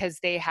upon because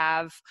they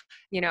have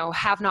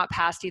not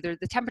passed either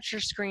the temperature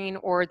screen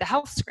or the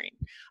health screen.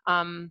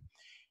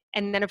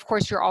 And then, of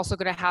course, you're also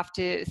going to have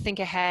to think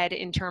ahead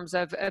in terms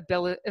of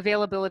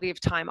availability of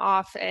time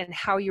off and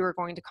how you are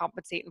going to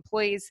compensate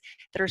employees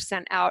that are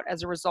sent out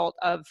as a result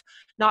of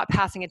not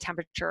passing a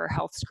temperature or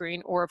health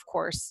screen, or, of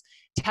course,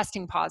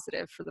 testing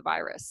positive for the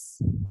virus.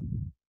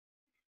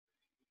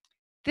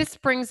 This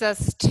brings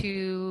us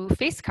to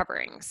face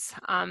coverings.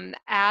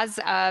 As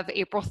of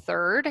April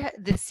 3rd,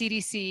 the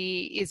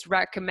CDC is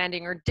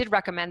recommending, or did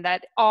recommend,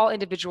 that all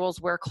individuals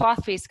wear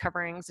cloth face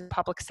coverings in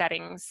public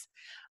settings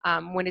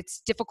when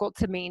it's difficult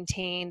to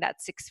maintain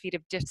that 6 feet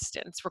of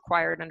distance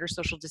required under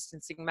social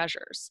distancing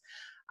measures.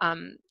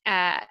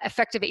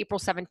 Effective April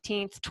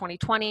 17th,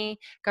 2020,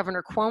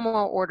 Governor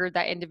Cuomo ordered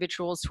that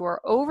individuals who are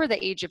over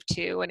the age of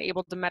 2 and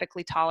able to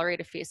medically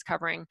tolerate a face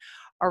covering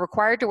are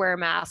required to wear a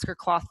mask or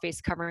cloth face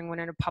covering when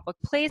in a public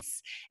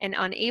place and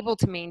unable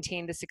to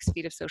maintain the 6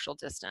 feet of social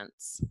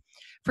distance.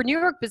 For New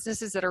York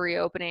businesses that are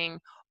reopening,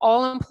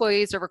 all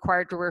employees are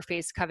required to wear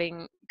face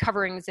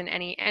coverings in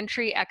any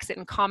entry, exit,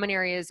 and common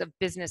areas of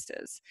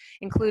businesses,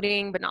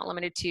 including but not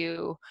limited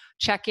to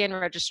check-in,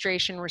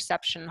 registration,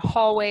 reception,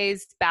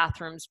 hallways,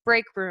 bathrooms,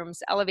 break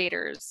rooms,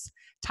 elevators,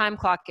 time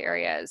clock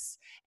areas,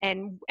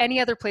 and any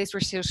other place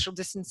where social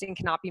distancing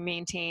cannot be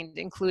maintained,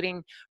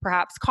 including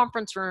perhaps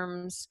conference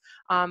rooms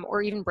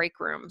or even break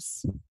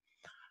rooms.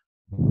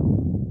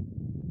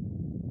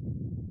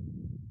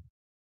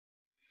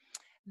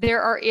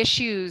 There are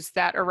issues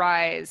that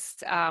arise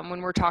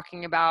when we're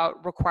talking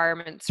about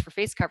requirements for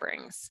face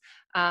coverings.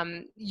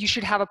 You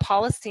should have a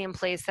policy in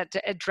place that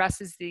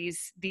addresses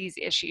these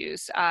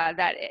issues,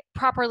 that it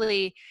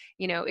properly,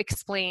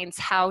 explains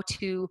how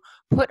to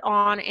put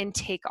on and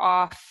take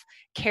off,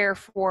 care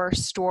for,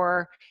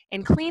 store,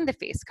 and clean the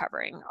face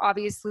covering.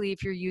 Obviously,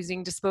 if you're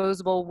using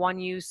disposable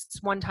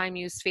one-time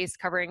use face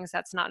coverings,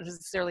 that's not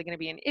necessarily going to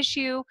be an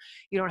issue.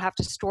 You don't have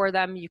to store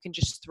them. You can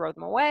just throw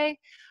them away.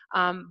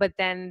 But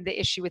then the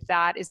issue with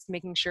that is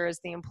making sure as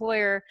the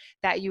employer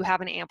that you have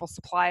an ample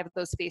supply of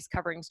those face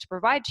coverings to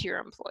provide to your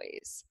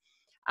employees.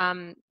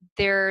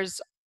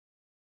 There's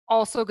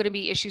also going to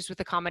be issues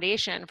with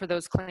accommodation for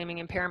those claiming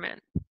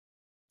impairment.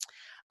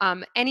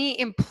 Any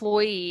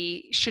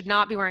employee should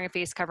not be wearing a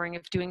face covering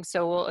if doing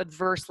so will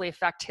adversely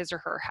affect his or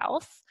her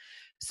health.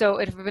 So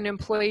if an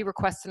employee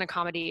requests an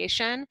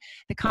accommodation,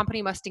 the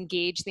company must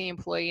engage the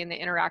employee in the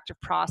interactive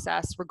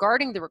process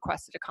regarding the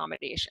requested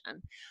accommodation.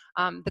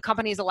 The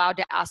company is allowed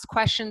to ask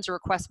questions or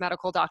request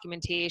medical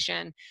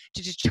documentation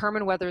to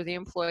determine whether the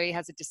employee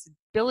has a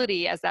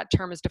disability, as that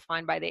term is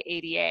defined by the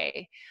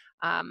ADA.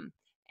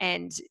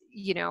 And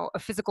a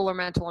physical or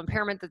mental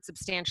impairment that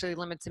substantially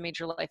limits a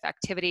major life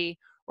activity,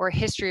 or a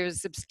history of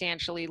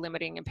substantially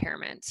limiting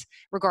impairment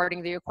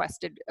regarding the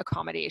requested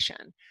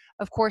accommodation.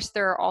 Of course,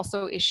 there are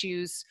also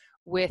issues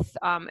with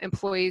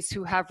employees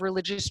who have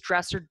religious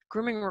dress or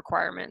grooming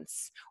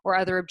requirements or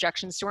other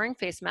objections to wearing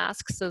face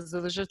masks. So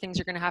those are things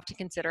you're going to have to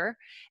consider.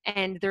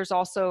 And there's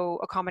also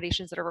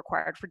accommodations that are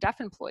required for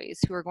deaf employees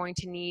who are going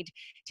to need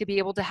to be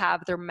able to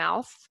have their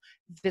mouth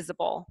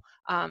visible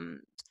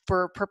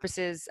for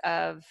purposes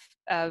of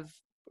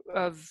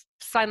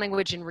sign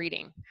language and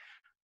reading.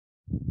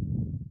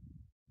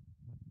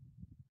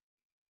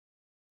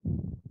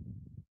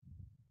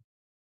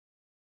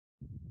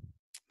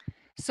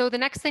 So the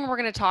next thing we're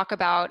going to talk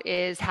about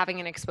is having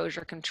an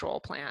exposure control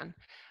plan.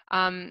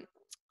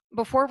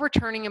 Before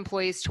returning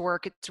employees to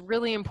work, it's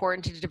really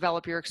important to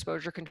develop your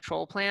exposure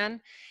control plan,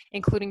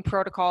 including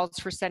protocols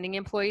for sending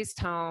employees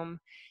home,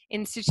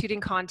 instituting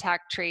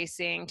contact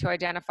tracing to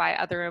identify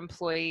other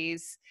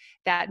employees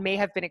that may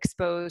have been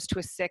exposed to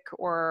a sick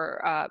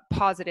or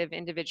positive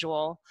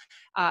individual,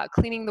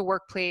 cleaning the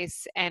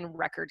workplace, and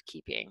record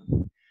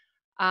keeping.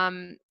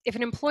 If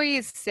an employee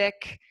is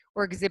sick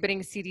or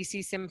exhibiting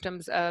CDC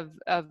symptoms of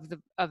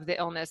the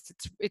illness,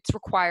 it's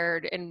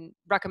required and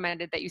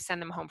recommended that you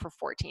send them home for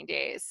 14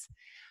 days.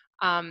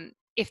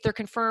 If they're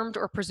confirmed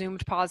or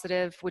presumed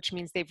positive, which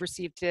means they've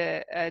received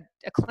a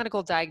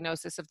clinical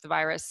diagnosis of the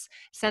virus,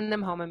 send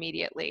them home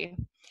immediately.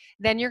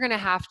 Then you're going to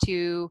have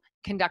to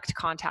conduct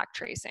contact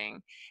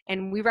tracing.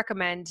 And we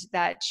recommend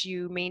that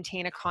you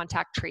maintain a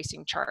contact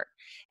tracing chart.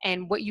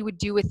 And what you would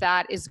do with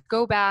that is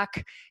go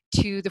back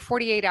to the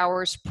 48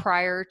 hours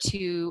prior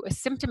to a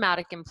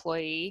symptomatic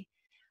employee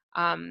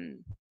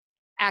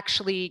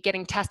actually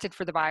getting tested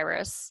for the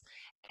virus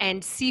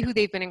and see who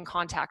they've been in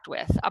contact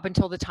with up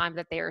until the time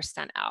that they are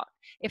sent out.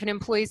 If an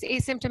employee is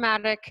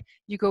asymptomatic,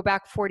 you go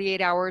back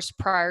 48 hours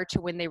prior to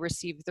when they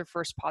received their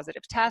first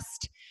positive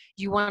test.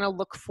 You want to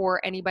look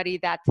for anybody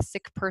that the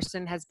sick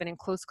person has been in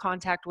close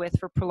contact with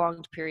for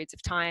prolonged periods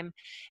of time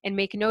and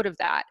make note of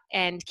that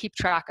and keep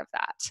track of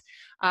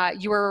that.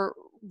 You are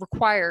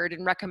required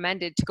and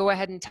recommended to go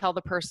ahead and tell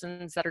the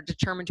persons that are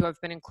determined to have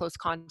been in close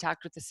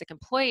contact with the sick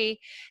employee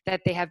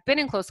that they have been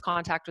in close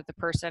contact with the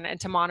person and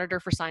to monitor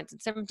for signs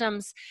and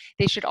symptoms.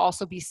 They should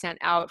also be sent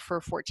out for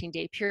a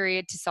 14-day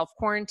period to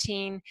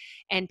self-quarantine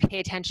and pay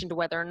attention to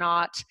whether or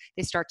not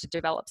they start to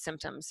develop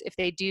symptoms. If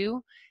they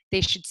do,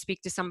 they should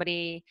speak to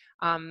somebody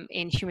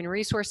in human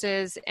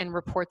resources and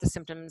report the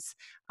symptoms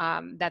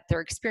that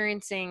they're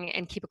experiencing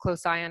and keep a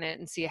close eye on it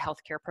and see a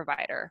healthcare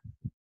provider.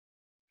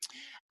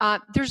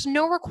 There's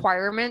no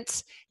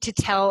requirement to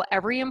tell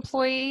every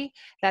employee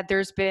that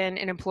there's been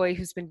an employee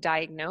who's been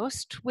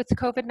diagnosed with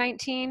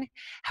COVID-19.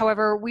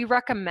 However, we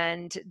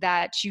recommend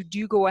that you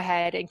do go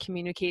ahead and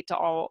communicate to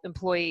all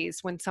employees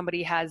when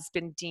somebody has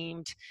been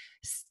deemed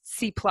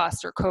C+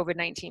 or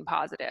COVID-19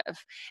 positive.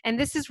 And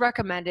this is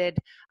recommended.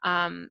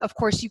 Of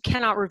course, you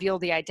cannot reveal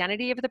the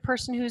identity of the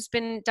person who's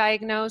been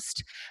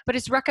diagnosed, but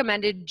it's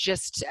recommended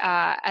just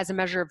as a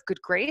measure of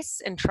good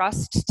grace and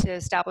trust, to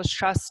establish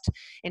trust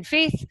and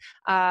faith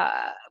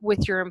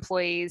with your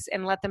employees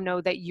and let them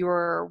know that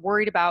you're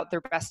worried about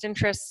their best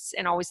interests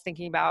and always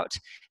thinking about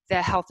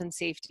the health and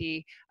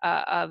safety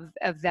of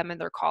them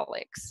and their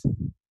colleagues.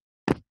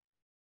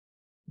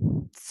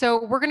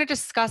 So we're going to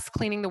discuss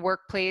cleaning the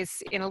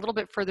workplace in a little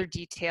bit further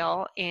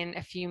detail in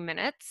a few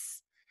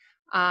minutes.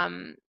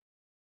 But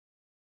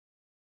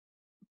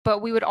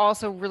we would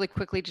also really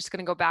quickly just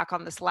going to go back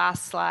on this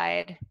last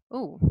slide.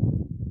 Oh,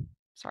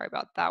 sorry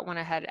about that, went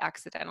ahead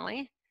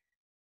accidentally.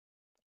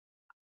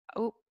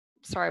 Oh,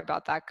 sorry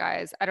about that,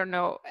 guys. I don't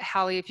know,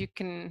 Hallie, if you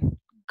can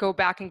go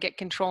back and get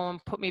control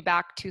and put me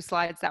back 2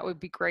 slides, that would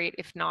be great.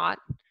 If not,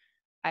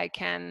 I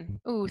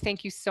can. Oh,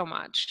 thank you so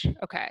much.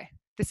 Okay,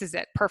 this is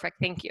it. Perfect.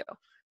 Thank you.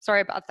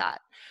 Sorry about that.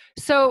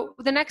 So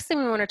the next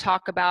thing we want to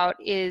talk about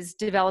is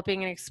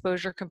developing an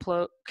exposure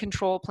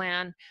control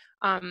plan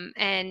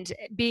and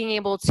being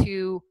able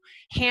to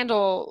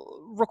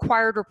handle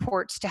required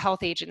reports to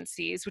health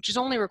agencies, which is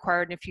only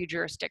required in a few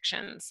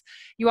jurisdictions.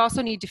 You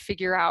also need to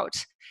figure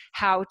out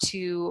how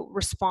to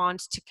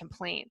respond to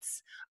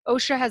complaints.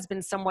 OSHA has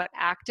been somewhat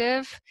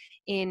active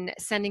in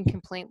sending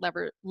complaint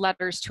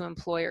letters to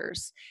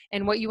employers.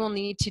 And what you will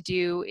need to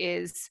do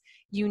is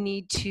you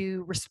need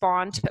to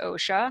respond to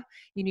OSHA,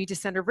 you need to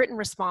send a written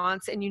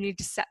response, and you need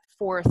to set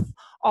forth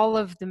all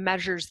of the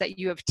measures that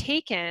you have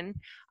taken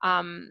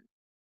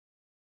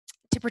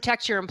to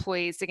protect your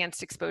employees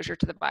against exposure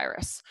to the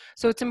virus.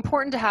 So it's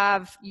important to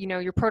have, you know,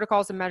 your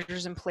protocols and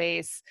measures in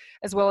place,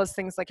 as well as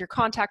things like your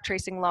contact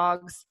tracing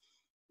logs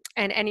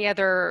and any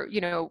other,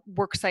 you know,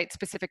 worksite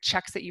specific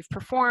checks that you've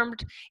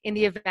performed in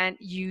the event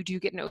you do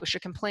get an OSHA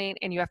complaint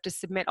and you have to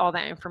submit all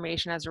that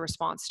information as a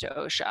response to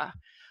OSHA.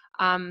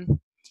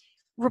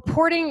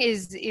 Reporting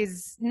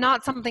is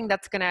not something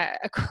that's going to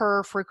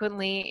occur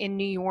frequently in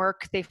New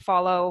York. They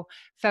follow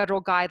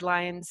federal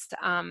guidelines,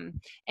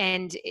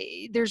 and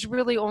there's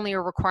really only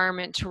a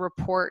requirement to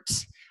report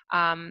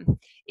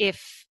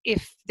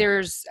if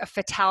there's a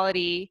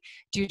fatality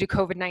due to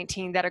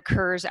COVID-19 that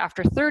occurs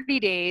after 30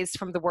 days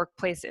from the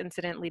workplace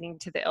incident leading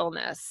to the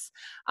illness.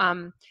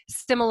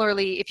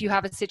 Similarly, if you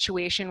have a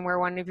situation where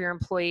one of your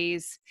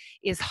employees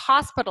is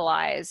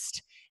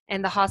hospitalized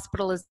and the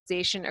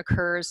hospitalization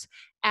occurs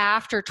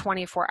after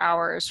 24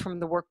 hours from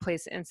the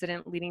workplace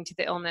incident leading to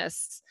the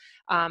illness,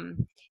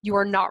 you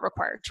are not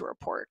required to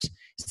report.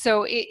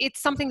 So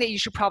it's something that you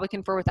should probably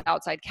confer with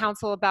outside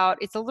counsel about.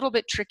 It's a little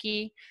bit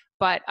tricky,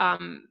 but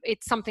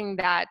it's something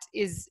that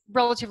is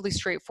relatively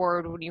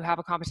straightforward when you have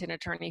a competent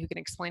attorney who can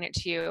explain it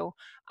to you,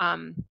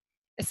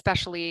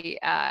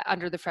 especially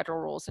under the federal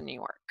rules in New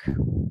York.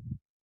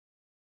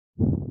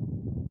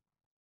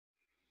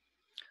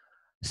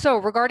 So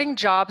regarding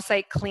job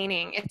site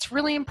cleaning, it's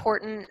really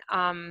important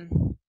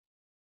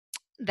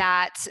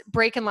that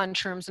break and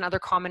lunch rooms and other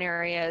common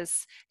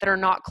areas that are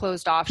not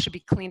closed off should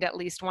be cleaned at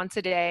least once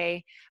a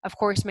day. Of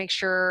course, make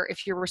sure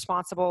if you're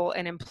responsible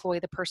and employ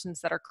the persons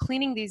that are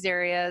cleaning these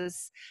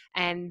areas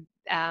and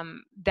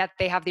that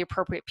they have the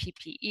appropriate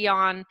PPE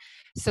on.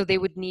 So they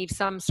would need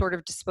some sort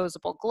of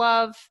disposable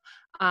glove.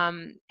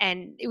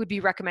 And it would be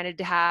recommended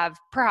to have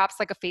perhaps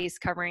like a face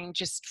covering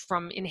just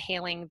from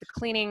inhaling the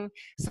cleaning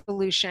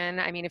solution.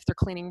 I mean, if they're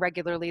cleaning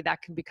regularly,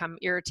 that can become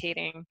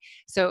irritating.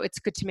 So it's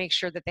good to make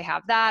sure that they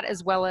have that,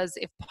 as well as,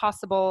 if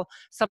possible,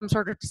 some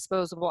sort of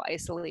disposable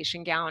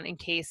isolation gown in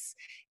case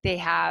they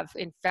have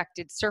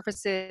infected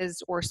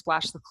surfaces or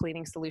splash the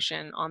cleaning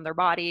solution on their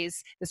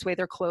bodies. This way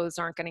their clothes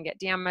aren't going to get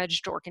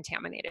damaged or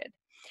contaminated.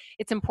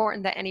 It's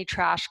important that any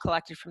trash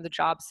collected from the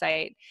job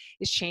site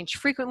is changed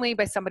frequently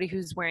by somebody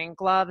who's wearing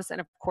gloves. And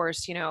of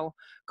course,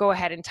 go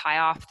ahead and tie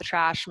off the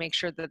trash, make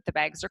sure that the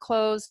bags are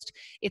closed.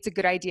 It's a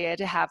good idea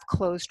to have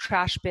closed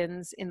trash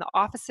bins in the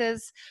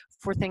offices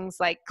for things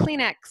like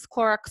Kleenex,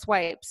 Clorox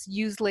wipes,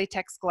 used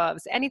latex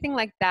gloves, anything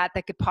like that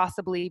that could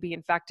possibly be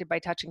infected by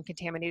touching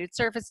contaminated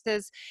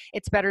surfaces.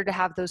 It's better to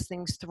have those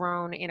things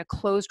thrown in a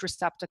closed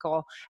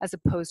receptacle as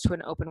opposed to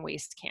an open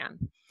waste can.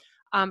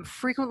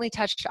 Frequently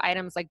touched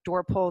items like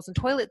door pulls and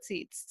toilet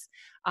seats,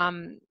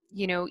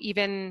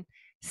 even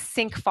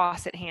sink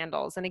faucet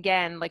handles, and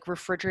again, like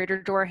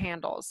refrigerator door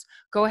handles.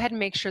 Go ahead and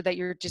make sure that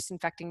you're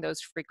disinfecting those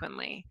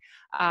frequently.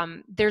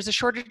 There's a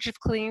shortage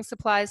of cleaning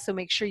supplies, so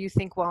make sure you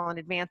think well in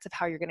advance of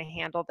how you're going to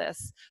handle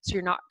this so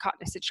you're not caught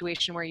in a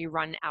situation where you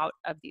run out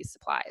of these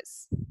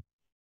supplies.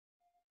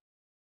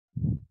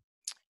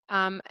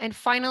 And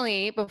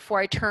finally, before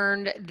I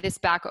turn this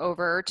back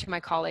over to my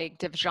colleague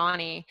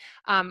Devjani,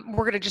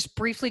 we're going to just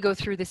briefly go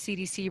through the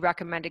CDC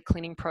recommended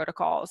cleaning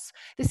protocols.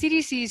 The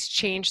CDC's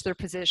changed their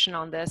position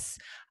on this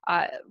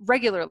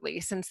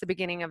regularly since the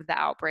beginning of the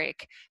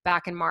outbreak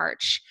back in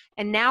March.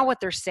 And now what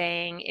they're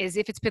saying is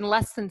if it's been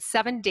less than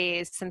 7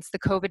 days since the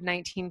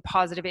COVID-19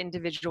 positive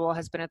individual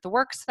has been at the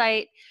work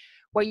site,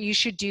 what you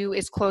should do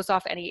is close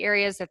off any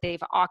areas that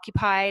they've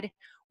occupied.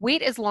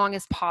 Wait as long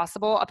as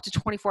possible, up to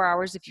 24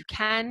 hours if you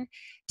can,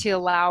 to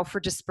allow for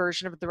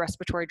dispersion of the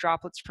respiratory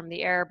droplets from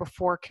the air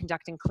before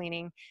conducting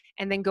cleaning,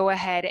 and then go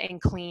ahead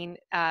and clean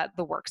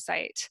the work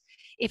site.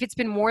 If it's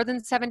been more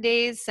than 7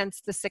 days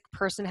since the sick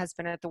person has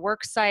been at the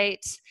work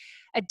site,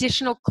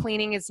 additional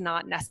cleaning is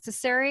not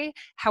necessary.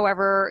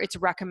 However, it's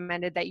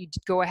recommended that you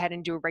go ahead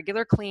and do a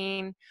regular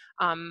clean.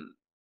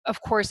 Of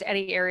course,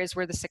 any areas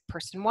where the sick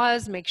person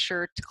was, make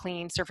sure to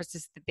clean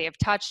surfaces that they have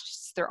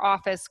touched, their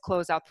office,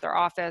 close out their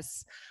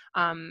office,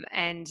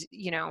 and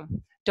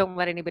don't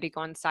let anybody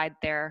go inside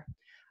there.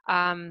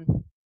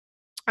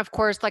 Of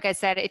course, like I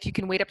said, if you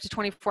can wait up to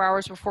 24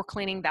 hours before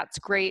cleaning, that's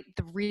great.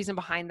 The reason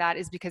behind that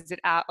is because it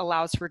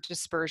allows for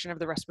dispersion of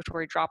the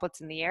respiratory droplets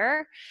in the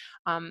air.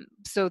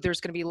 So there's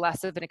going to be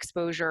less of an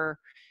exposure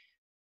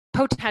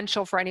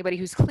potential for anybody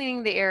who's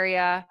cleaning the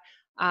area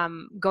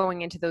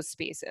going into those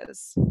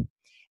spaces.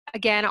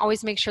 Again,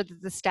 always make sure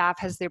that the staff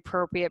has the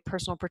appropriate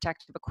personal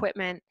protective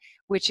equipment,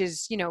 which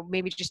is,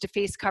 maybe just a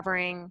face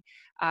covering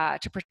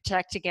to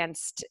protect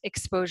against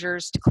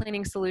exposures to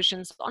cleaning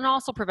solutions, and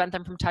also prevent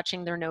them from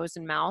touching their nose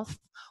and mouth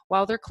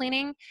while they're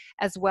cleaning,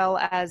 as well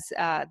as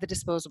the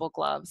disposable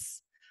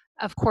gloves.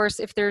 Of course,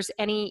 if there's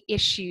any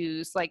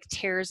issues like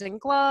tears in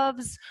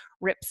gloves,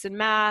 rips in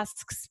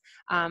masks,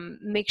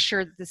 make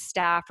sure that the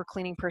staff or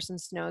cleaning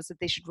persons knows that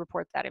they should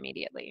report that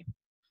immediately.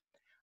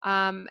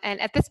 And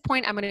at this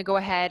point, I'm going to go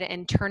ahead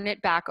and turn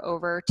it back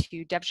over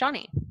to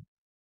Devjani.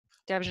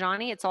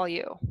 Devjani, it's all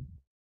you.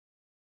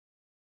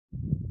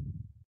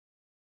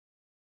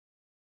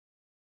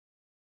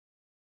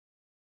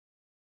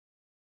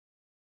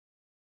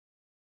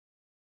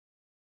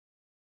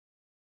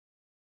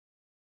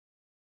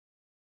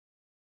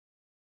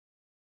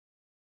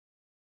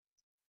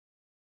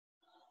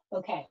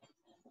 Okay,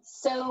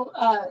 so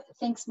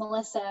thanks,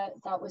 Melissa.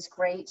 That was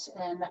great.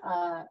 And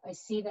I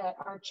see that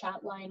our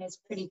chat line is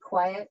pretty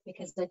quiet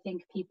because I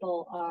think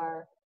people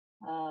are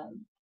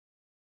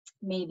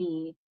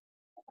maybe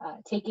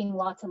taking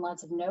lots and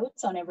lots of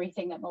notes on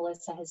everything that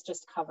Melissa has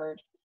just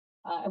covered.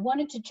 I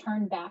wanted to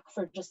turn back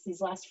for just these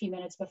last few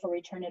minutes before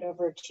we turn it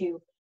over to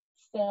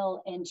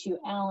Phil and to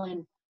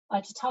Alan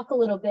to talk a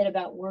little bit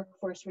about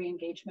workforce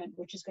re-engagement,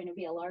 which is going to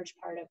be a large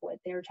part of what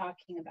they're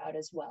talking about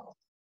as well.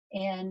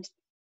 And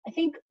I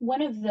think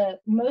one of the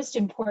most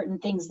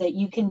important things that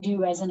you can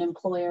do as an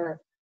employer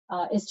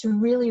is to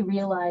really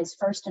realize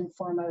first and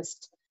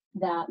foremost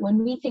that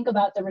when we think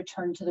about the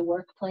return to the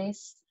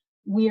workplace,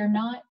 we are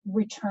not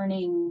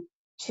returning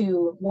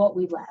to what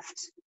we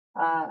left.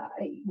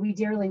 We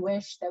dearly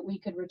wish that we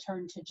could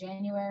return to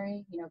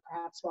January,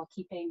 perhaps while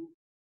keeping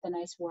the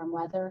nice warm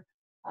weather.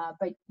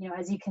 But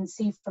as you can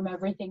see from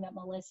everything that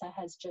Melissa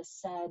has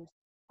just said,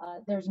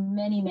 there's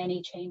many,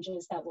 many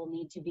changes that will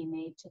need to be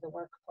made to the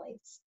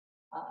workplace.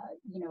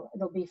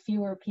 There'll be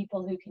fewer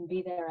people who can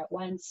be there at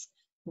once.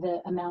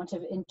 The amount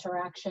of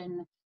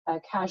interaction,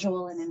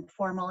 casual and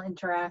informal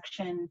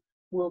interaction,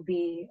 will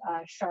be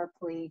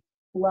sharply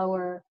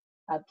lower.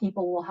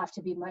 People will have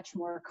to be much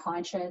more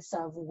conscious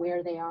of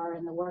where they are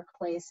in the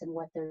workplace and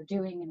what they're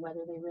doing and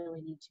whether they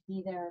really need to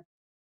be there.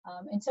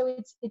 And so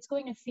it's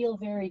going to feel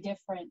very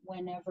different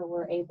whenever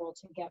we're able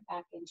to get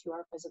back into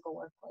our physical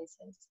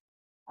workplaces.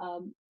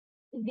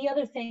 The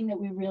other thing that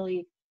we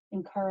really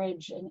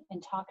encourage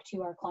and talk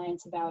to our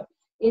clients about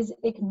is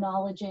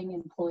acknowledging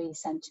employee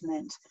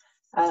sentiment.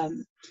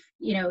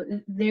 You know,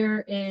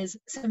 there is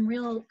some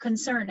real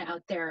concern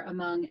out there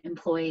among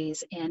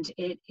employees, and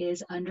it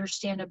is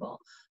understandable.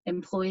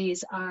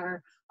 Employees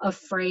are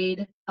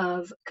afraid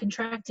of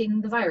contracting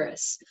the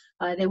virus.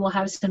 They will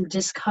have some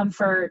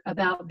discomfort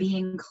about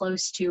being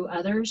close to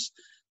others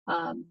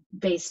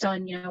based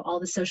on, you know, all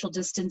the social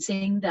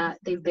distancing that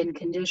they've been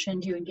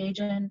conditioned to engage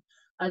in.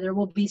 There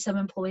will be some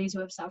employees who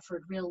have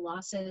suffered real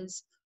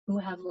losses, who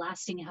have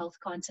lasting health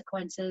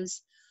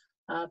consequences,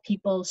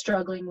 people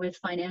struggling with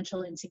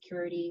financial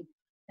insecurity,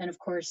 and of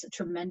course, a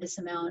tremendous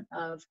amount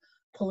of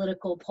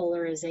political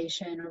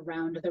polarization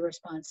around the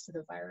response to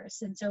the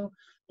virus. And so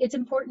it's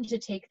important to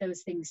take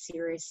those things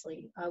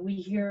seriously. We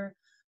hear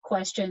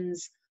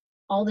questions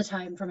all the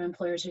time from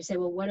employers who say,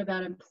 well, what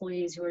about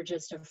employees who are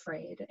just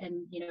afraid?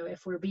 And, you know,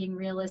 if we're being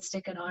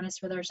realistic and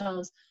honest with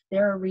ourselves,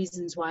 there are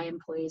reasons why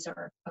employees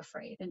are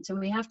afraid. And so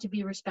we have to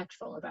be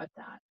respectful about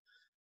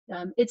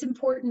that. It's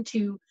important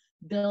to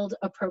build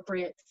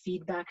appropriate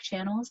feedback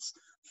channels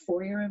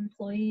for your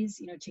employees,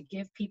 you know, to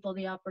give people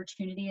the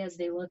opportunity as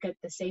they look at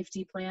the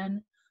safety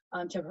plan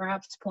to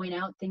perhaps point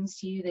out things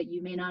to you that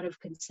you may not have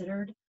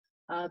considered,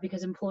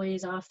 because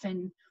employees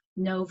often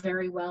know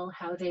very well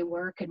how they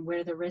work and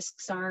where the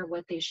risks are,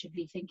 what they should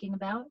be thinking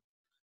about.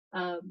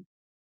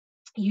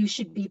 You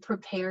should be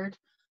prepared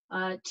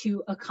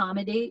to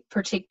accommodate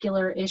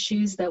particular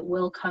issues that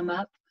will come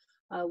up,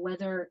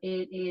 whether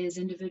it is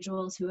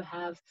individuals who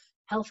have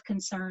health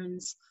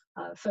concerns,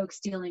 folks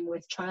dealing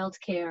with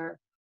childcare,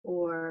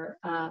 or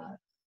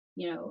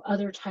you know,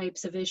 other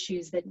types of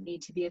issues that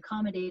need to be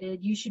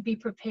accommodated. You should be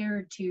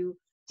prepared to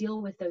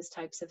deal with those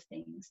types of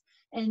things.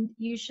 And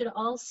you should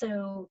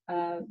also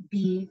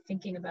be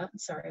thinking about,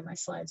 sorry, my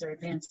slides are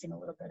advancing a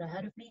little bit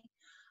ahead of me.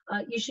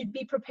 You should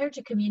be prepared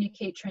to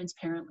communicate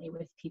transparently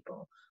with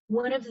people.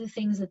 One of the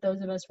things that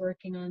those of us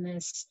working on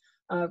this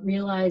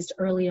realized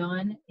early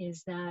on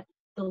is that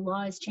the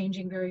law is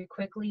changing very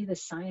quickly, the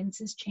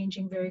science is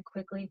changing very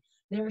quickly.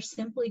 There are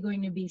simply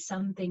going to be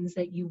some things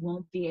that you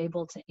won't be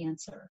able to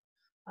answer.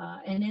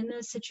 And in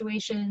those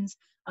situations,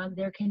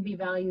 there can be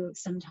value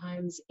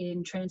sometimes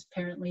in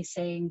transparently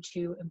saying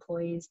to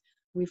employees,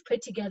 we've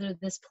put together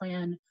this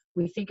plan,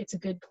 we think it's a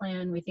good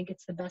plan, we think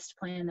it's the best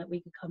plan that we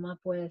could come up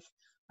with,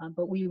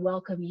 but we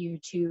welcome you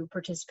to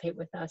participate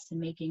with us in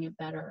making it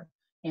better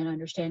and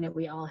understand that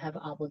we all have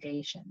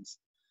obligations.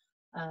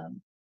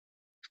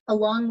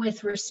 Along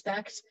with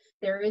respect,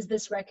 there is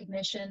this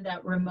recognition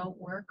that remote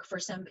work for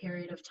some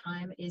period of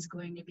time is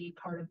going to be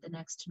part of the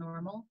next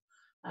normal.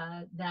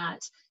 That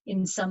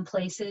in some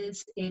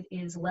places it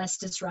is less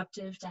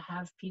disruptive to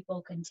have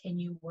people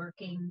continue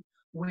working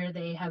where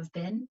they have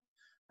been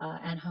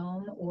at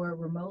home or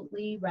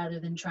remotely, rather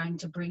than trying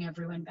to bring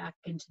everyone back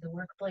into the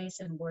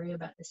workplace and worry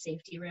about the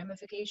safety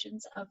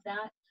ramifications of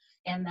that.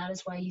 And that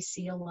is why you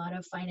see a lot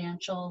of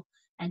financial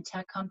and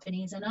tech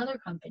companies and other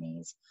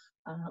companies,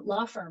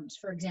 law firms,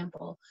 for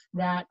example,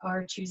 that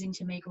are choosing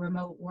to make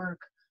remote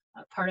work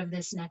part of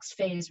this next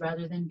phase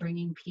rather than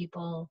bringing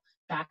people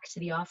back to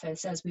the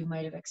office as we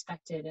might have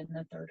expected in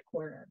the third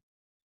quarter.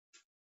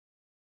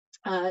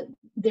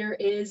 There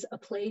is a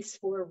place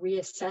for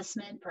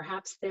reassessment.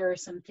 Perhaps there are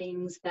some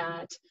things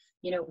that,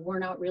 you know, were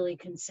not really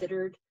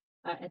considered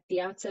at the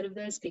outset of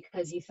this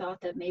because you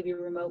thought that maybe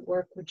remote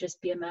work would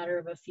just be a matter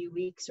of a few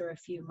weeks or a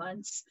few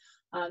months.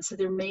 So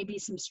there may be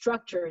some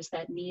structures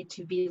that need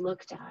to be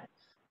looked at,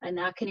 and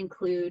that can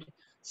include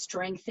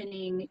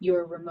strengthening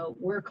your remote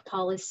work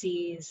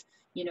policies,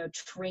 you know,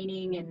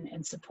 training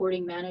and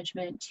supporting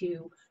management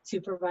to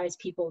supervise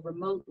people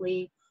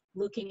remotely,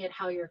 looking at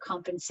how your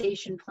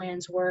compensation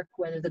plans work,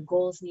 whether the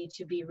goals need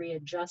to be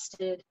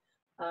readjusted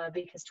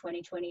because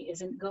 2020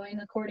 isn't going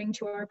according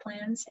to our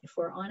plans, if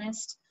we're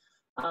honest.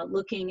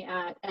 Looking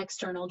at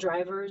external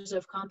drivers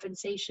of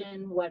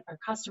compensation, what our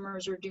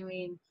customers are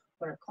doing,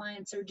 what our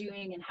clients are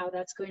doing, and how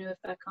that's going to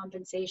affect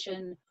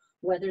compensation,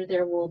 whether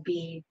there will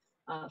be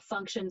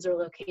functions or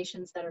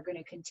locations that are going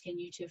to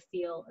continue to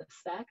feel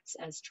effects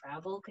as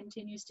travel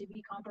continues to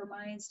be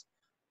compromised,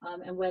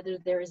 and whether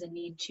there is a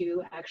need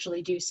to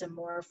actually do some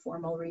more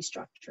formal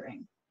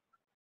restructuring.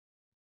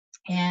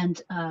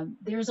 And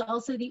there's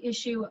also the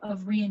issue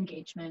of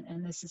re-engagement,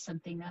 and this is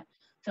something that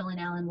Phil and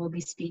Alan will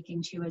be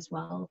speaking to as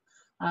well.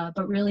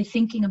 But really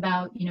thinking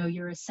about, you know,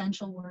 your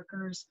essential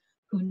workers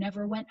who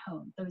never went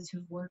home, those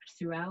who've worked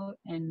throughout,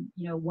 and,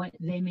 you know, what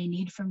they may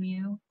need from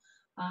you,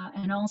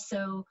 and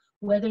also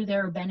whether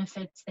there are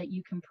benefits that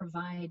you can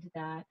provide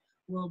that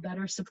will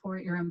better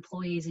support your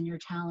employees and your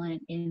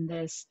talent in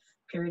this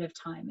period of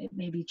time. It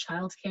may be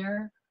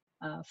childcare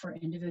for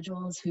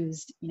individuals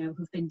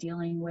who've been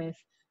dealing with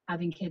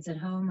having kids at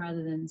home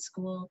rather than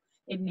school.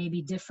 It may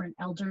be different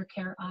elder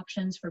care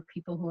options for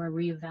people who are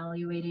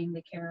reevaluating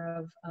the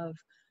care of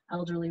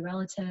elderly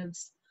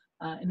relatives.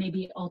 It may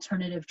be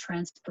alternative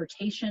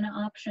transportation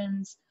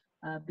options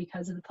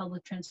because of the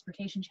public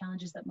transportation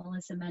challenges that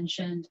Melissa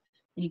mentioned.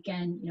 And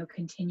again,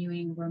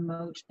 continuing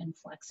remote and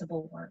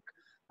flexible work.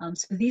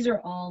 So these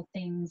are all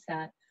things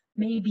that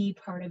may be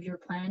part of your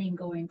planning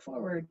going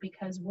forward,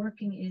 because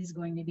working is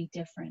going to be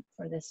different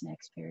for this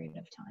next period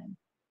of time.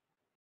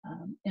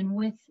 And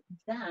with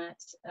that,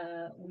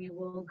 we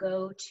will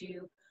go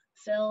to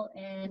Phil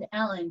and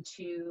Alan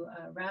to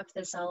wrap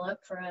this all up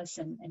for us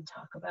and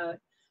talk about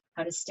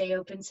how to stay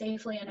open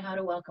safely and how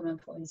to welcome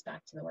employees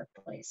back to the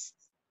workplace.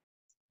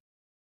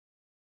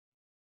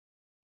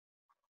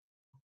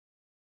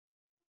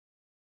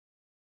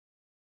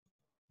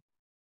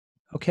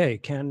 Okay,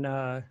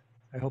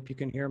 I hope you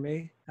can hear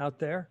me out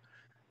there.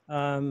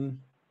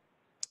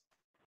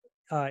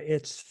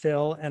 It's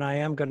Phil, and I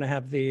am going to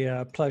have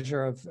the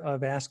pleasure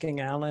of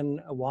asking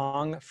Alan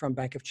Wong from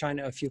Bank of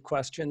China a few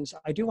questions.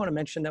 I do want to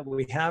mention that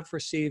we have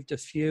received a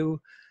few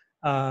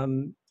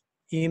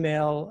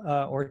email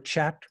or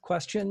chat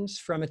questions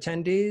from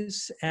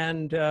attendees,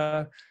 and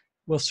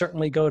we'll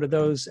certainly go to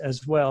those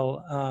as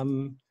well.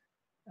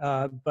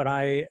 But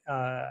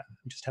I'm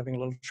just having a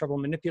little trouble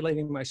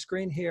manipulating my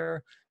screen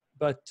here.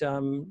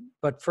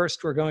 But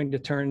first, we're going to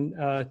turn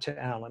to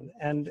Alan.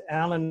 And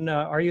Alan,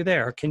 are you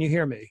there? Can you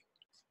hear me?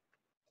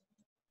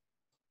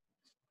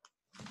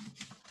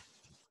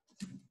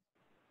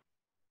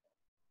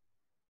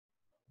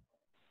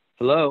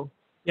 Hello.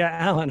 Yeah,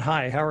 Alan,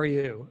 hi, how are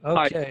you?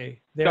 Okay,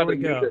 hi. There we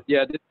go.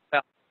 Yeah.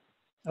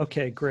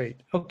 Okay,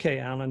 great. Okay,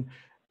 Alan.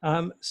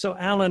 So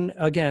Alan,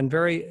 again,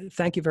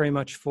 thank you very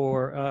much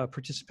for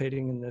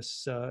participating in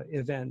this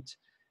event.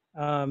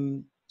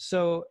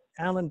 So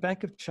Alan,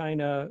 Bank of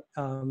China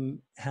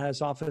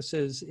has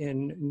offices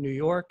in New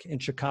York, in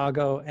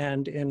Chicago,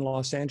 and in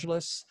Los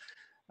Angeles.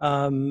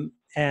 And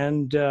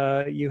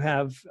you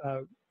have,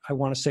 I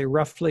want to say,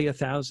 roughly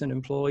 1,000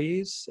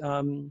 employees,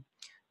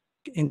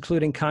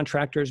 including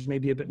contractors,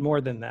 maybe a bit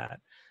more than that.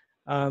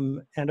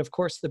 And of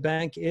course, the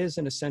bank is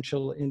an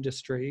essential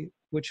industry,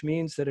 which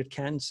means that it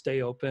can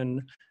stay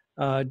open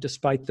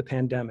despite the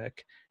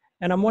pandemic.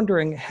 And I'm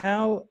wondering,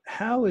 how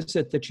is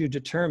it that you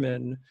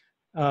determine,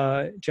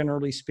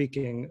 generally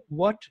speaking,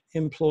 what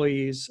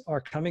employees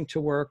are coming to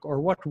work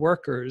or what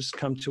workers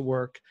come to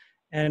work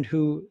and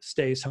who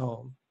stays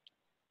home?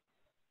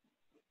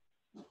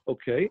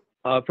 Okay.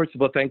 First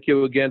of all, thank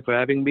you again for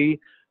having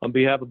me on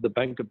behalf of the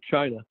Bank of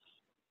China.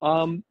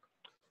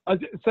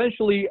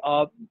 Essentially,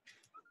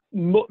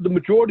 the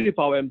majority of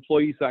our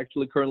employees are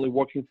actually currently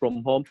working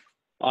from home.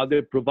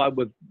 They provide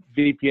with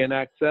VPN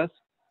access.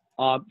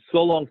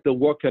 So long as the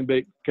work can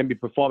be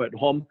performed at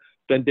home,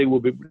 then they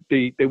will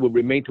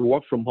remain to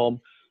work from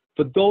home.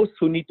 For those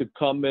who need to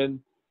come in,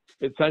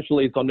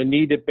 essentially it's on a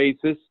needed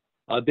basis.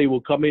 They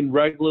will come in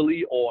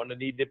regularly or on a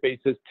needed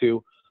basis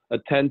to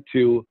attend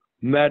to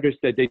matters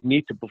that they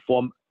need to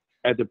perform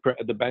at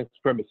the bank's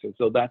premises.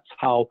 So that's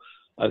how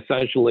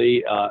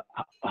essentially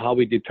how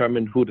we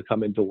determine who to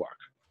come into work.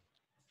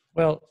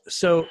 Well,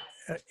 so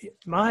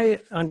my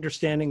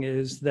understanding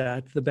is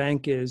that the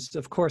bank is,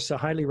 of course, a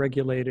highly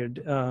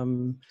regulated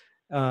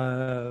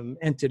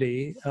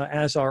entity,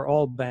 as are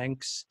all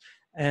banks.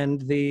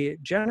 And the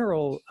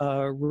general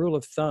rule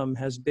of thumb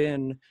has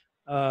been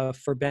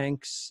for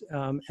banks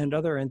and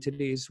other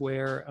entities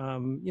where,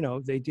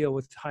 they deal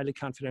with highly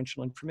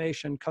confidential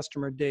information,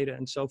 customer data,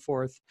 and so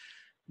forth,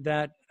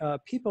 that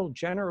people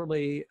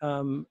generally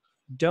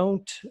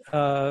don't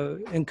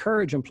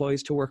encourage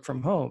employees to work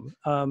from home.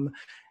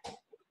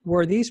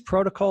 Were these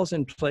protocols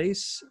in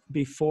place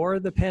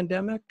before the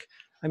pandemic?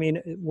 I mean,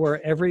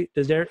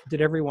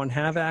 did everyone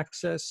have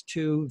access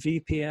to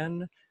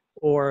VPN,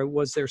 or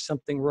was there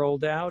something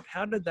rolled out?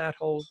 How did that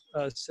whole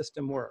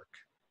system work?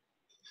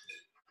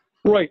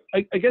 Right.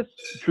 I guess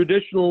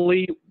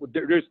traditionally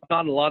there's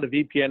not a lot of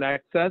VPN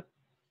access.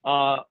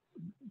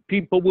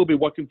 People will be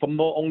working from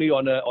home only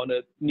on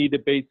a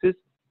needed basis.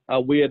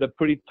 We had a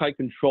pretty tight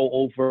control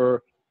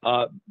over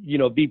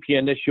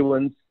VPN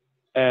issuance,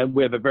 and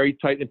we have a very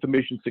tight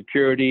information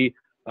security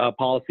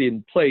policy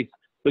in place.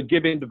 But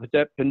given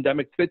the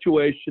pandemic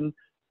situation,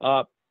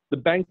 the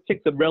bank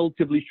takes a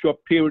relatively short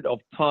period of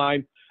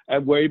time,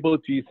 and we're able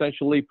to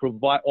essentially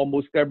provide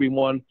almost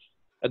everyone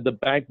at the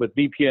bank with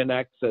VPN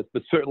access.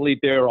 But certainly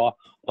there are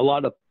a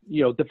lot of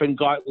different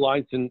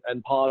guidelines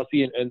and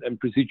policy and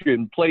procedure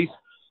in place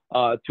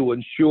to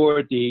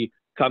ensure the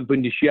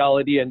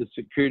confidentiality and the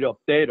security of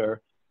data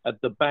at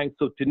the bank.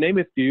 So to name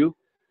a few,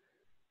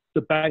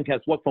 the bank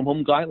has work from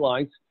home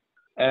guidelines,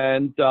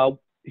 and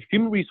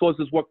human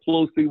resources work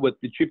closely with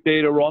the Chief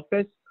Data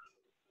Office,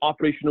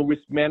 Operational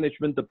Risk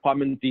Management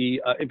Department,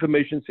 the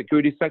Information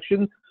Security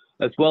Section,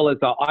 as well as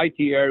our IT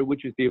area,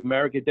 which is the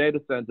American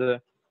Data Center,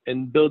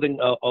 in building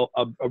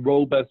a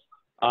robust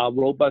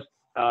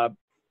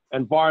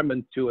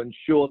environment to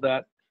ensure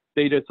that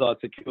data are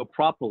secured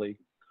properly.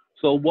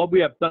 So what we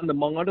have done,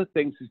 among other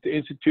things, is to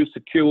institute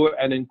secure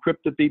and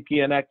encrypted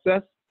VPN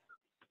access.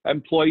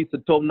 employees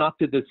are told not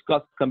to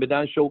discuss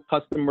confidential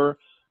customer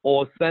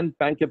or send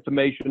bank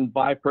information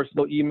via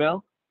personal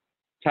email,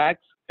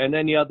 text, and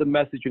any other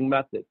messaging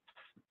method.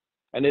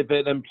 And if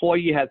an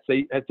employee has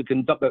to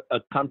conduct a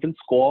conference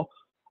call,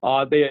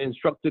 they are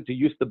instructed to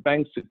use the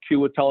bank's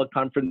secure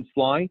teleconference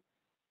line,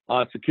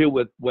 secure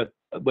with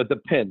a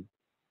PIN.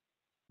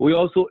 We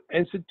also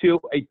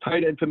institute a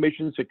tight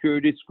information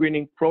security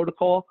screening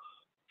protocol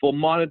for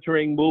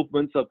monitoring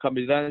movements of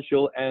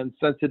confidential and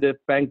sensitive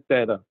bank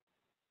data.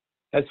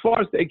 As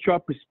far as the HR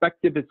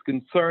perspective is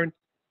concerned,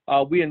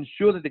 we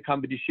ensure that the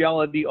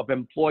confidentiality of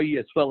employee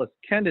as well as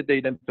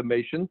candidate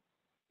information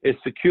is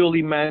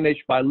securely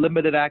managed by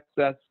limited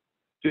access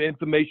to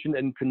information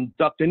and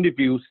conduct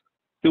interviews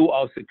through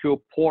our secure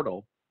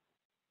portal.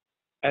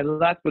 And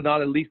last but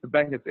not least, the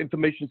bank has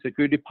information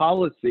security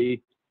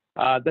policy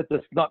that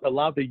does not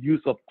allow the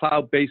use of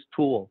cloud-based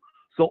tools.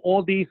 So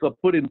all these are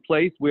put in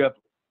place. We have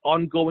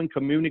ongoing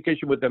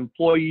communication with the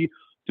employee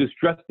to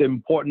stress the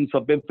importance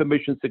of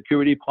information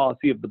security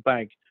policy of the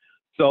bank.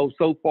 So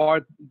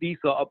far, these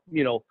are,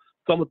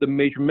 some of the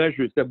major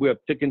measures that we have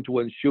taken to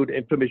ensure the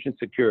information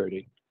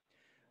security.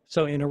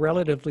 So in a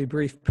relatively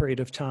brief period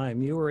of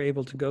time, you were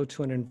able to go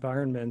to an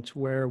environment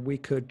where we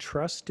could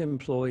trust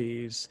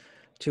employees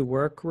to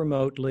work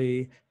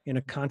remotely in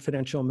a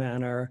confidential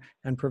manner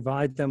and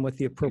provide them with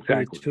the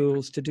appropriate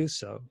tools to do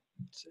so.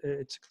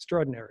 It's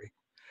extraordinary.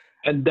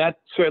 And that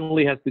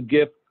certainly has to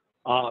give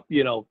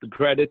the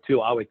credit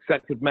to our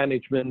executive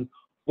management,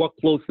 work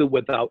closely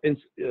with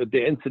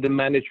the incident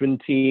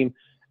management team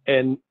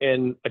in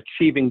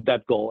achieving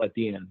that goal at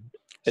the end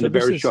in a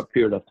very short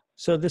period of time.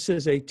 So this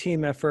is a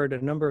team effort.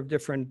 A number of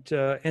different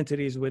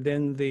entities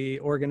within the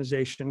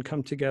organization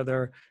come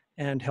together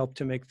and help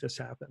to make this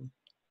happen.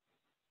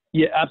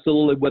 Yeah,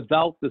 absolutely.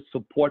 Without the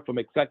support from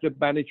executive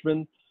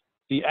management,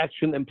 the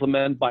action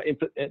implemented by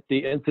the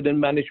incident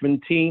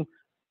management team,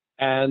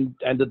 and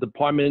the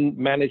department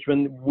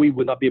management, we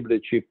would not be able to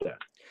achieve that.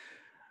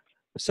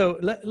 So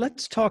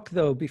let's talk,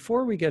 though,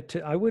 before we get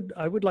to, I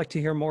would like to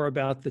hear more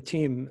about the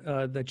team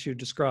that you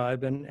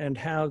describe and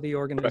how the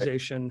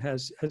organization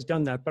has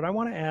done that. But I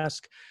want to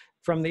ask,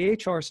 from the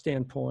HR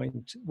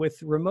standpoint,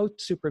 with remote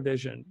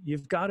supervision,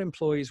 you've got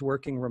employees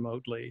working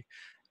remotely.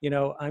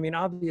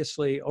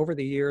 Obviously, over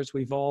the years,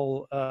 we've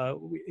all,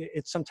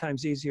 it's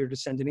sometimes easier to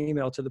send an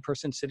email to the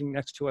person sitting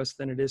next to us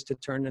than it is to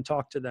turn and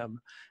talk to them.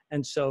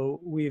 And so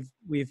we've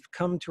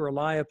come to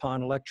rely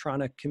upon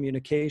electronic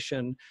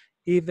communication,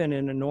 even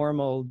in a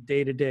normal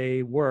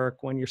day-to-day work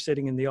when you're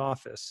sitting in the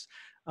office.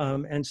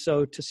 And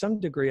so to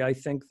some degree, I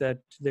think that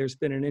there's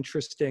been an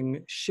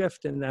interesting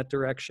shift in that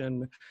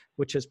direction,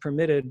 which has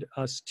permitted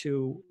us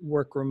to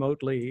work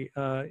remotely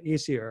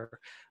easier.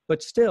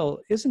 But still,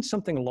 isn't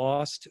something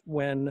lost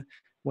when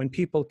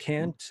people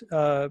can't,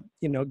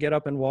 get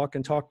up and walk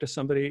and talk to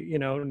somebody,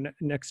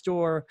 next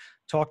door,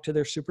 talk to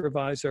their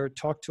supervisor,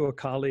 talk to a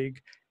colleague?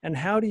 And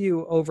how do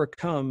you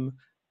overcome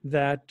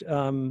that,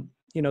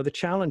 the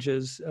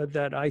challenges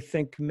that I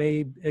think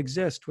may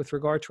exist with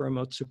regard to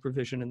remote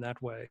supervision in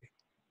that way?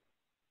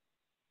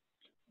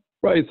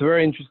 Right, it's a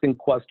very interesting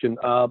question.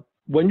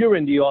 When you're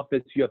in the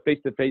office, you have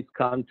face-to-face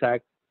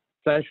contact.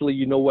 Essentially,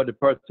 you know what the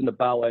person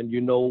about and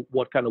you know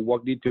what kind of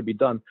work needs to be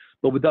done.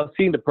 But without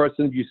seeing the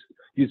person,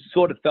 you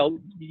sort of felt,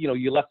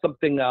 you left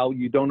something out.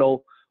 You don't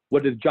know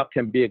whether the job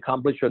can be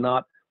accomplished or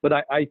not. But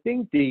I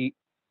think the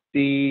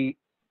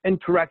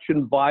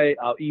interaction via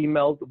our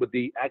emails with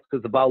the access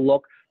of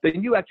Outlook,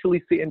 then you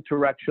actually see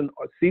interaction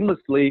are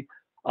seamlessly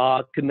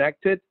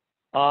connected.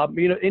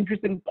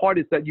 Interesting part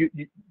is that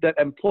that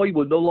employee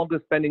will no longer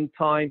spending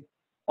time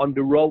on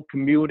the road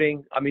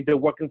commuting. They're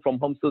working from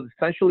home, so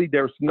essentially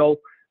there's no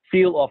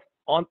feel of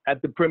on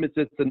at the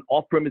premises and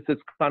off premises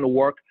kind of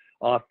work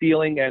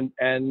feeling, and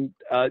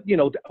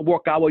the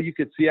work hour you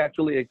could see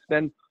actually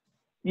extend,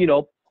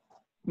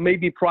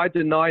 maybe prior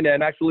to 9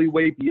 and actually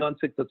way beyond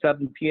 6 or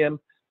 7 p.m.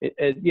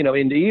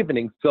 In the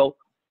evening. So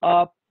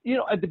at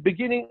the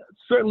beginning,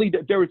 certainly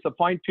there is a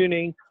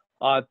fine-tuning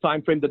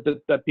time frame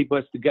that people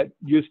have to get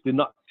used to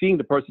not seeing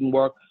the person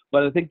work.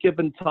 But I think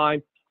given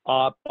time,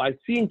 by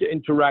seeing the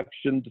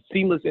interaction, the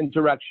seamless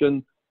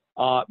interaction,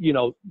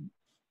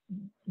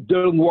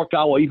 during work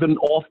hour, even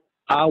off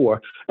hour,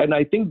 and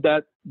I think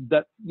that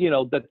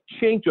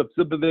change of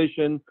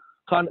supervision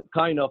kind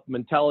of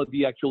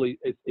mentality actually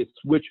is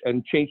switched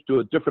and changed to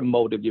a different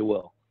mode, if you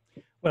will.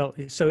 Well,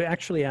 so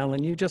actually,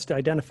 Alan, you just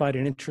identified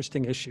an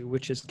interesting issue,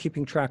 which is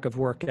keeping track of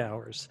work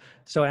hours.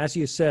 So as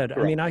you said,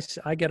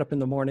 I get up in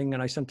the morning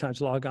and I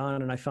sometimes log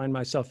on and I find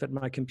myself at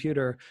my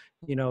computer,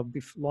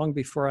 long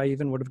before I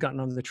even would have gotten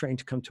on the train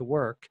to come to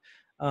work.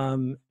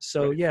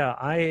 Yeah,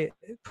 I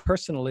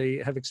personally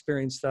have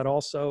experienced that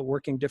also,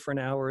 working different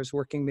hours,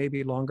 working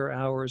maybe longer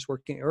hours,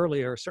 working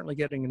earlier, certainly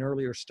getting an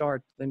earlier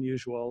start than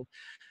usual,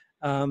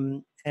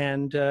 and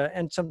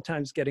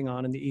sometimes getting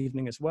on in the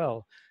evening as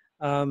well.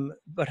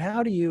 But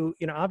how do you,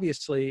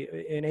 obviously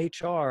in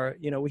HR,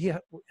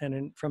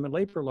 from a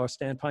labor law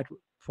standpoint,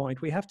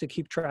 we have to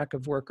keep track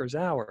of workers'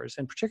 hours.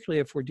 And particularly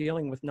if we're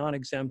dealing with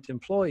non-exempt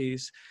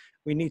employees,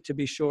 we need to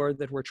be sure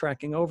that we're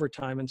tracking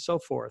overtime and so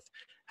forth.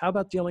 How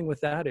about dealing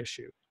with that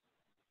issue?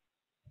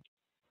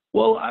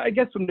 Well, I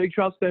guess from the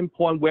HR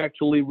standpoint, we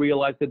actually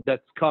realized that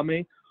that's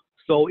coming.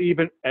 So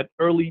even at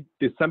early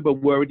December,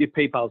 we already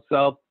paid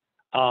ourselves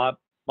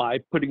by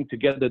putting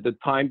together the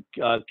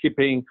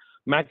timekeeping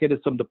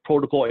mechanism, the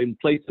protocol in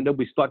place, and then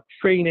we start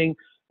training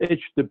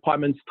each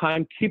department's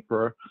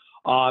timekeeper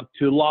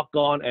to log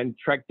on and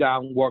track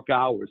down work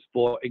hours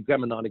for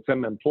exempt and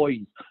non-exempt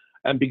employees.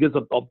 And because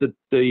of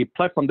the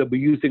platform that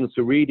we're using,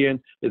 Ceridian,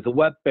 is a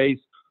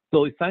web-based,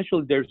 so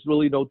essentially there's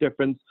really no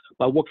difference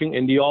by working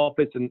in the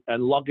office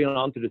and logging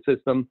onto the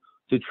system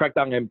to track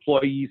down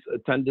employees'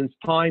 attendance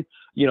time.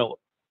 You know,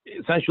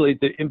 essentially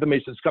the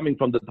information is coming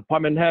from the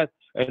department head,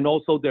 and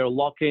also their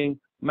logging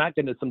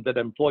mechanism that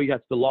employee has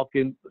to log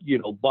in, you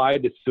know, by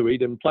the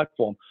Ceridian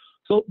platform.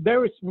 So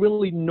there is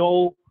really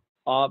no,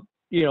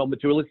 you know,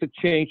 materialistic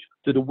change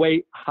to the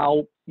way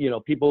how, you know,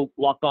 people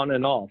log on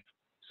and off.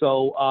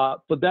 So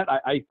for that,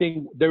 I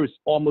think there is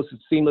almost a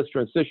seamless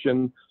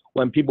transition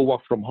when people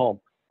work from home,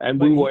 and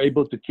we were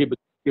able to keep it,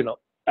 you know,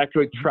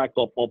 accurate track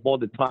of all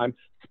the time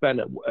spent,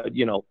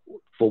 you know,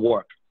 for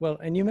work. Well,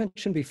 and you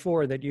mentioned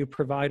before that you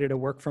provided a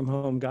work from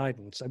home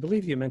guidance. I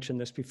believe you mentioned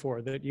this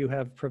before, that you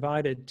have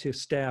provided to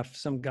staff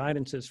some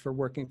guidances for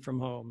working from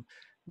home.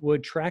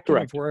 Would tracking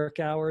Correct. of work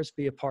hours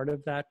be a part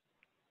of that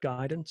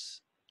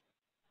guidance?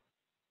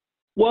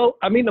 Well,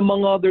 I mean,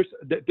 among others,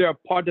 there are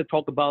parts that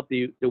talk about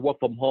the work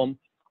from home,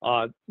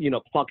 you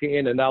know, clocking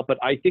in and out, but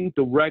I think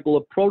the regular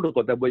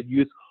protocol that we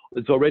use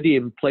is already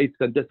in place,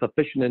 and that's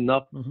sufficient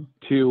enough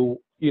to,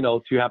 you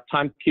know, to have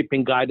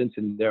timekeeping guidance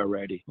in there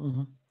already.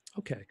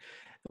 Okay.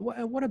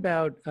 What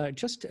about,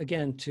 just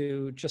again,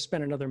 to just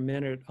spend another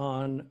minute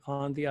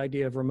on the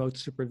idea of remote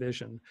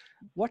supervision?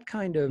 What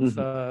kind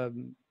of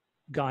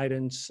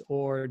guidance,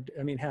 or,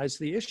 I mean, has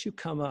the issue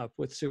come up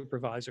with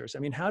supervisors? I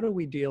mean, how do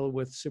we deal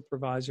with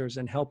supervisors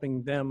and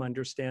helping them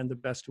understand the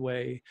best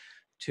way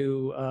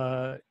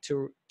to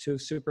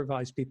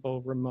supervise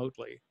people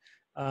remotely?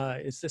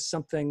 Is this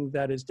something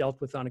that is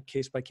dealt with on a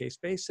case-by-case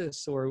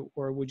basis, or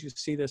would you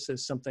see this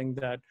as something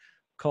that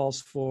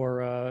calls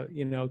for,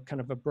 you know,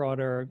 kind of a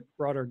broader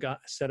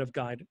set of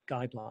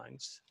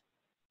guidelines?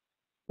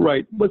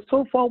 Right. But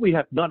so far, we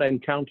have not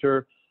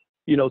encountered,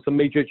 you know, some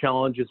major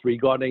challenges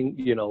regarding,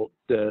 you know,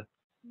 the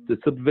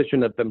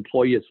supervision of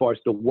employee as far as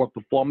the work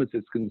performance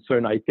is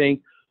concerned. I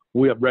think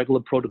we have regular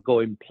protocol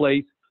in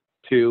place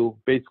to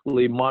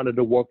basically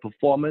monitor work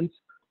performance.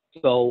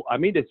 So, I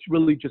mean, it's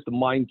really just a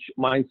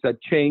mindset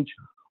change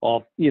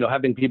of, you know,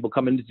 having people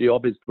come into the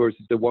office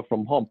versus the work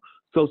from home.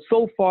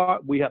 So far,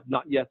 we have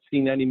not yet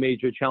seen any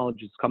major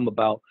challenges come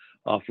about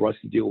for us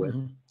to deal with.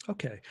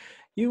 Okay.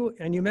 You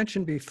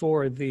mentioned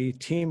before the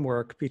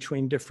teamwork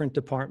between different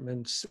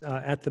departments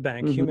at the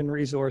bank, human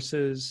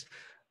resources,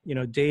 you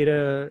know,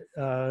 data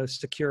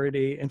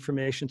security,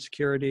 information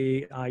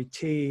security,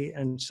 IT,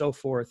 and so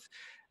forth.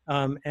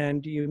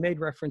 And you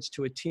made reference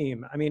to a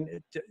team. I mean,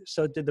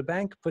 so did the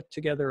bank put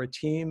together a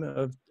team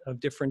of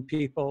different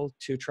people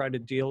to try to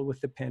deal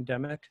with the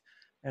pandemic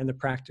and the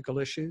practical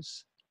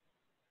issues?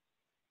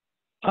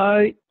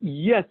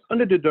 Yes,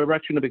 under the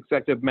direction of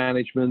executive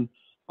management,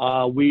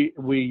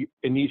 we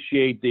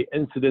initiate the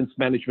incidents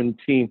management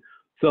team.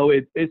 So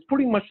it's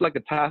pretty much like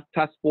a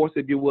task force,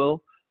 if you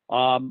will,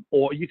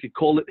 or you could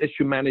call it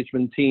issue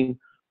management team.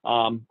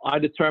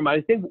 Either term.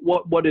 I think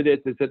what it is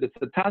that it's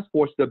a task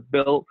force that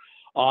built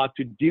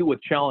to deal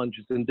with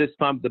challenges in this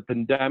time of the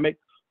pandemic.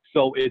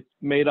 So it's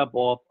made up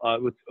of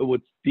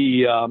with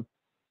the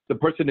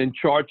person in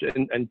charge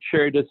and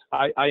chair this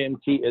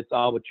IMT is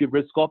our Chief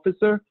Risk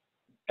Officer.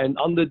 And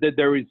under that,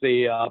 there is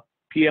a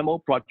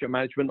PMO, Project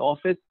Management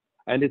Office,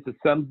 and it's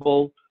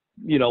assembled,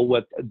 you know,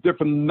 with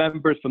different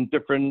members from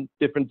different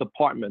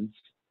departments.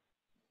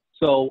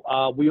 So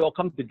we all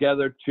come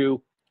together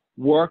to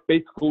work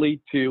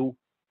basically to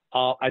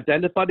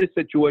identify the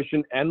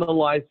situation,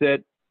 analyze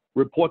it,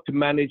 report to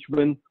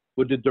management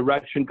with the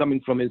direction coming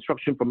from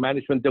instruction from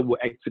management that will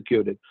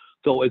execute it.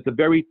 So it's a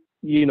very,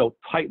 you know,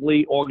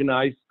 tightly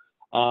organized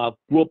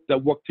group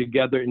that work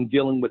together in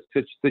dealing with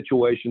such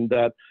situation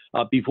that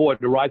before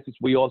it arises,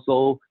 we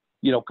also,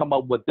 you know, come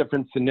up with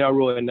different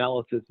scenario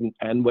analysis,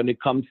 and when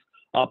it comes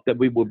up, that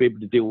we will be able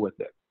to deal with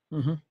it.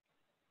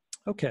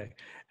 Okay,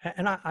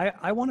 and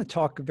I want to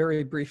talk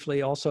very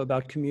briefly also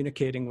about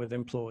communicating with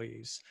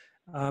employees.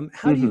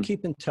 How do you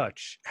keep in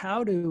touch?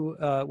 How do,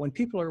 when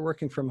people are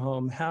working from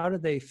home, how do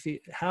they feel?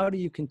 How do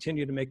you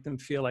continue to make them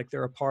feel like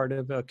they're a part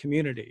of a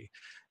community,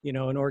 you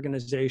know, an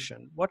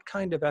organization? What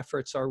kind of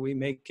efforts are we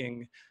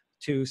making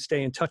to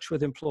stay in touch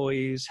with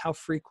employees? How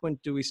frequent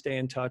do we stay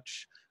in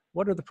touch?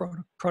 What are the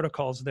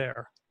protocols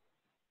there?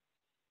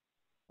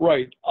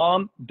 Right.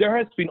 There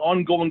has been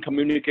ongoing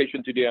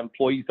communication to the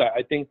employees.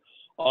 I think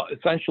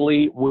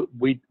essentially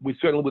we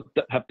certainly would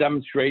have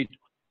demonstrated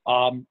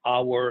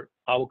our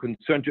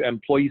concern to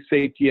employee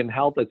safety and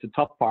health as a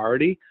top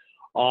priority.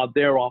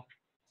 Thereof,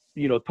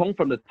 you know, tone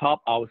from the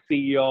top, our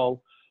CEO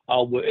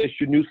will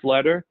issue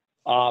newsletter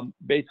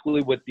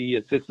basically with the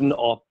assistance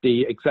of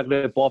the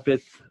executive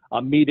office,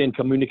 media and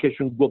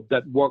communication group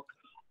that work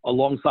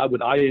alongside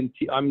with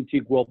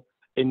IMT group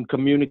in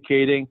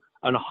communicating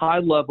a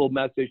high-level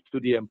message to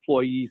the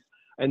employees.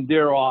 And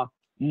there are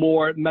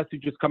more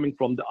messages coming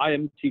from the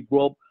IMT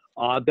group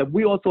that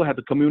we also have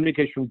a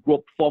communication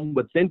group from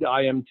within the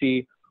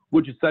IMT,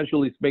 which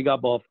essentially is made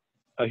up of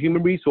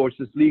human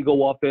resources,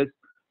 legal office,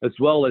 as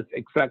well as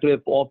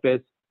executive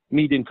office,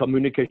 media and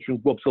communication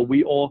group. So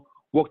we all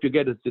work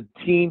together as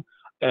a team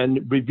and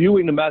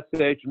reviewing the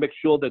message, make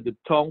sure that the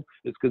tone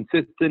is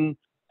consistent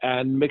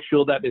and make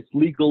sure that it's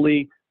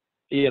legally,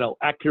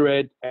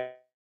 accurate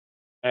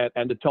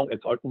and the tone is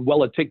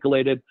well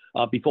articulated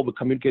before we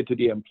communicate to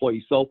the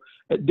employees. So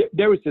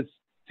there is a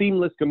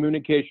seamless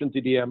communication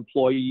to the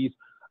employees,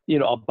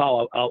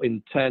 about our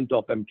intent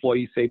of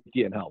employee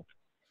safety and health.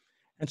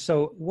 And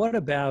so what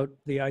about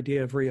the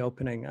idea of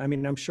reopening? I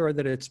mean, I'm sure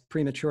that it's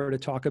premature to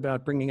talk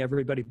about bringing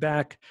everybody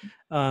back,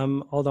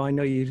 although I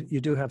know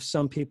you do have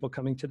some people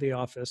coming to the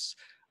office.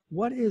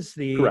 What is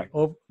the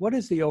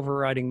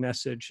overriding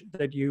message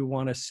that you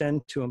want to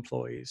send to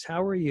employees?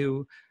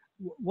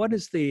 What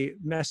is the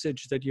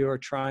message that you're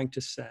trying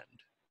to send?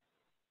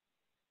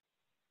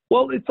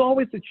 Well, it's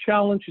always a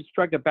challenge to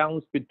strike a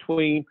balance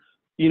between,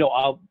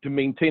 to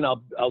maintain our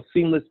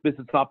seamless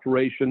business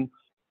operation,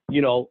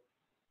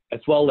 as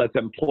well as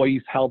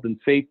employees' health and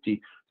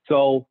safety.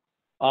 So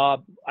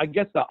I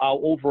guess our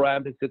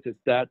overemphasis is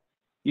that,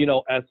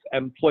 as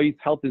employees'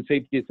 health and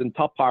safety is in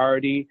top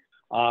priority,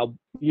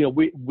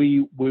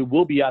 we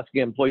will be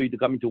asking employees to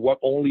come into work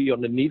only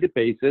on a needed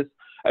basis.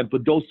 And for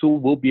those who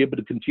will be able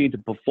to continue to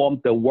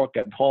perform their work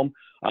at home,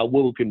 we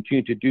will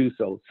continue to do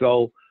so.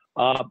 So,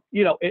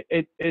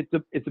 it's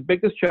the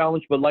biggest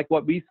challenge, but like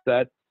what we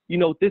said,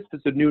 this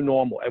is the new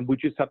normal and we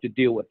just have to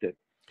deal with it.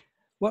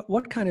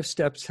 What kind of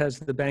steps has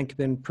the bank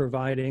been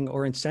providing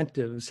or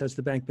incentives has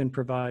the bank been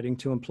providing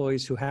to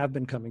employees who have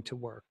been coming to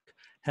work?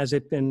 Has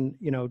it been,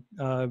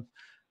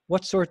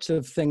 what sorts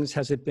of things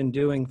has it been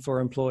doing for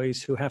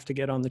employees who have to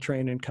get on the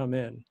train and come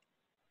in?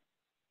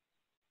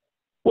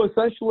 Well,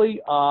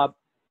 essentially,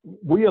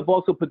 we have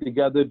also put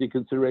together the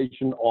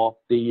consideration of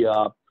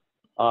the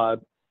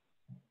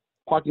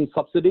parking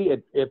subsidy.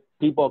 If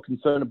people are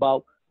concerned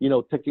about,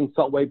 taking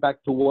subway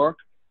back to work,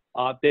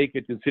 they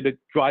could consider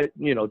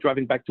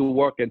driving back to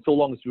work, and so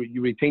long as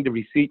you retain the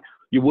receipt,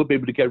 you will be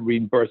able to get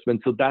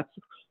reimbursement. So that's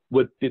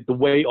with the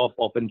way of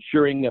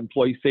ensuring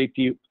employee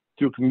safety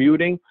through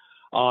commuting.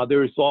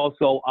 There is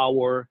also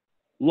our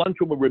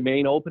lunchroom will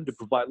remain open to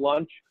provide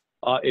lunch.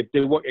 If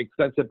they work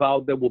extensive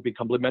hours, there will be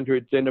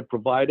complimentary dinner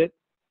provided.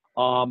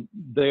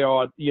 There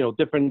are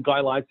different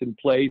guidelines in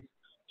place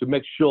to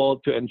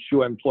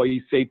ensure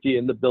employee safety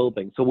in the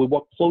building. So we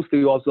work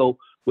closely also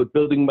with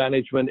building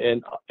management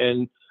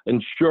and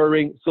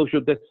ensuring social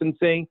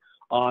distancing,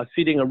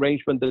 seating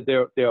arrangement that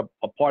they're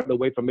apart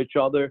away from each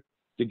other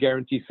to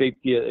guarantee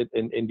safety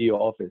in the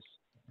office.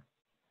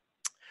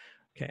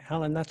 Okay,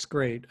 Alan, that's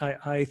great.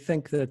 I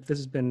think that this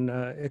has been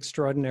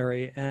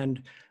extraordinary,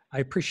 and I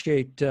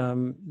appreciate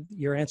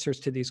your answers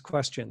to these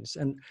questions.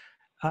 And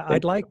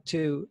I'd like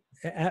to,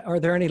 are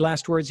there any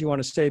last words you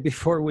want to say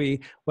before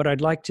what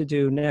I'd like to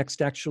do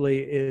next actually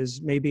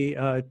is maybe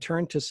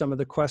turn to some of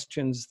the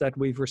questions that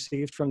we've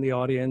received from the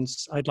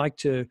audience. I'd like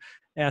to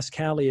ask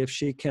Hallie if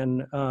she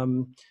can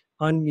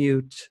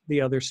unmute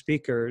the other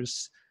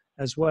speakers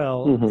as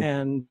well. Mm-hmm.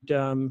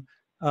 And,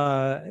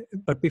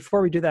 but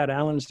before we do that,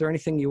 Alan, is there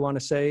anything you want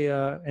to say,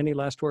 any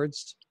last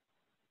words?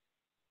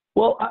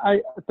 Well,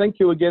 I thank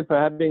you again for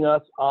having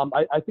us.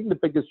 I think the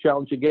biggest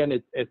challenge again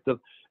is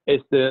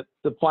the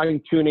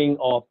fine tuning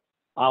of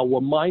our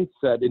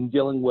mindset in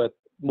dealing with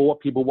more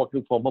people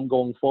working from home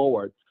going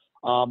forward.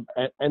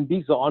 And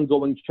these are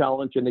ongoing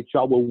challenge, and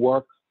HR will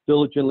work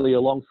diligently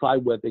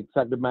alongside with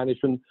executive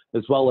management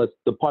as well as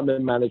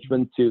department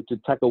management to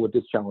tackle with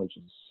these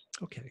challenges.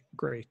 Okay,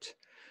 great.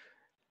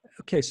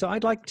 Okay, so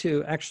I'd like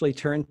to actually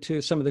turn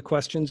to some of the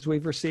questions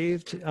we've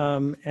received,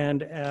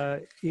 and I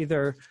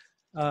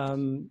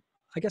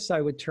guess I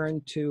would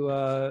turn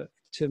to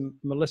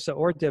Melissa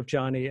or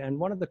Devjani, and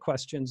one of the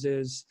questions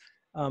is,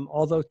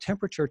 although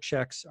temperature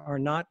checks are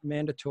not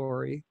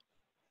mandatory,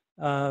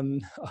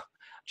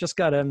 just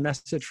got a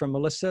message from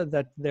Melissa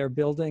that their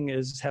building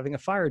is having a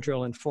fire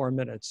drill in 4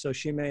 minutes, so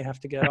she may have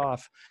to get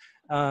off.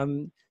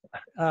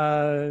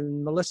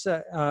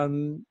 Melissa,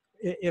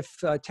 if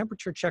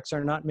temperature checks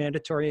are not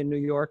mandatory in New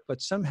York,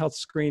 but some health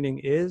screening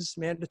is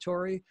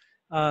mandatory,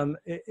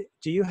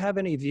 do you have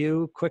any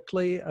view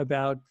quickly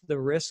about the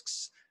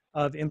risks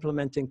of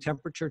implementing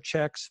temperature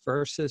checks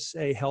versus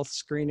a health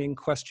screening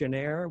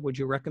questionnaire? Would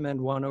you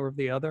recommend one over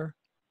the other?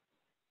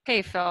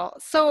 Hey, Phil.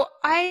 So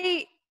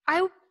I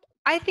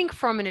think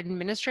from an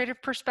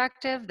administrative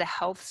perspective, the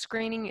health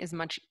screening is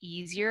much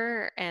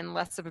easier and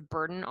less of a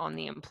burden on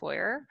the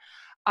employer.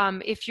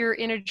 If you're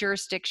in a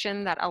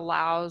jurisdiction that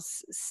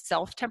allows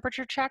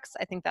self-temperature checks,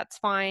 I think that's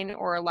fine,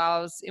 or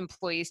allows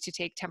employees to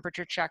take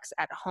temperature checks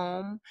at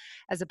home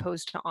as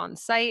opposed to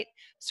on-site,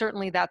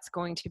 certainly that's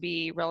going to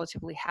be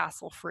relatively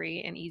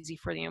hassle-free and easy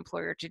for the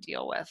employer to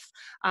deal with.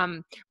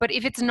 But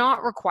if it's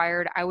not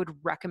required, I would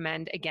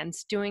recommend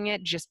against doing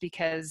it, just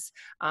because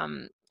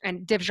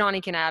and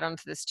Devjani can add on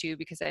to this too,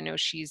 because I know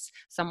she's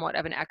somewhat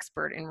of an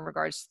expert in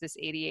regards to this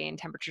ADA and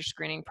temperature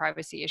screening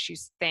privacy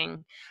issues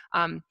thing.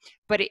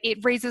 But it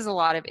raises a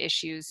lot of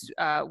issues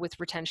with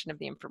retention of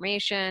the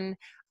information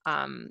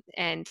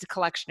and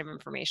collection of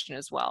information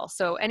as well.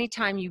 So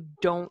anytime you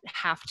don't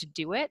have to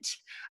do it,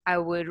 I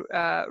would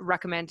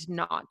recommend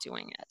not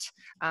doing it.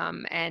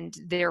 And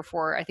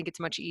therefore, I think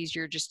it's much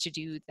easier just to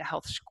do the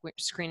health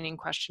screening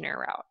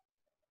questionnaire route.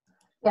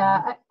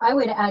 Yeah, I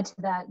would add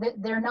to that.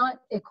 They're not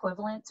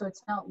equivalent, so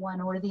it's not one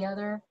or the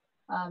other.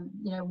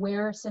 You know,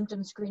 where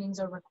symptom screenings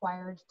are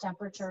required,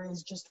 temperature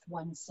is just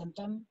one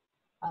symptom.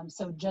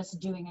 So just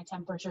doing a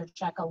temperature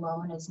check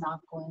alone is not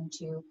going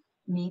to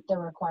meet the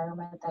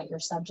requirement that you're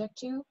subject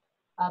to.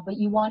 But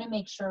you want to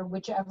make sure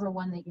whichever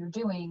one that you're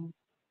doing,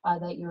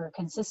 that you're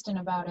consistent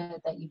about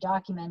it, that you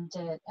document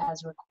it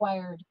as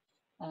required,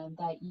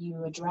 that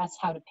you address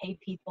how to pay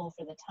people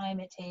for the time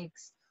it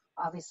takes.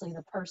 Obviously,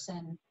 the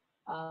person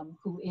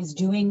who is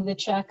doing the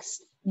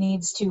checks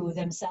needs to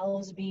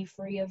themselves be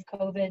free of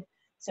COVID.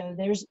 So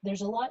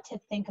there's a lot to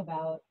think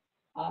about.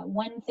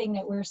 One thing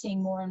that we're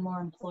seeing more and more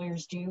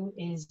employers do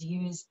is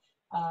use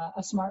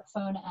a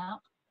smartphone app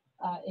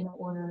in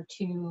order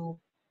to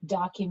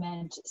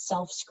document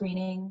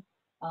self-screening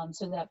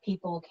so that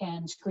people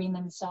can screen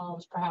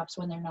themselves perhaps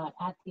when they're not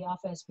at the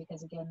office,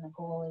 because again, the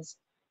goal is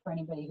for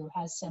anybody who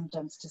has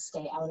symptoms to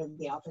stay out of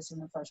the office in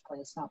the first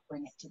place, not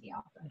bring it to the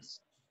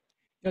office.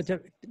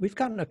 We've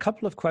gotten a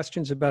couple of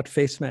questions about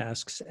face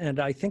masks, and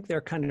I think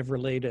they're kind of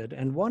related.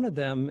 And one of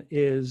them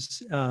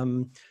is,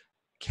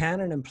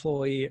 can an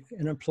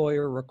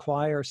employer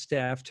require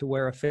staff to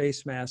wear a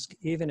face mask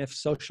even if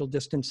social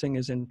distancing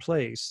is in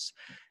place?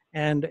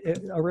 And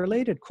a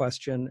related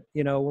question,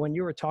 you know, when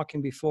you were talking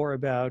before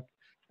about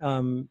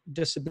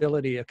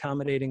disability,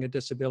 accommodating a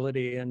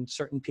disability, and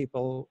certain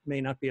people may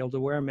not be able to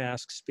wear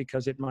masks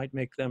because it might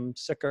make them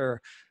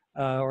sicker,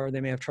 or they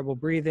may have trouble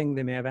breathing,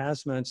 they may have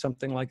asthma and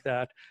something like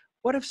that.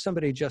 What if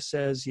somebody just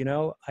says, you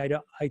know,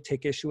 I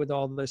take issue with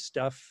all this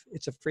stuff.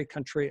 It's a free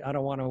country. I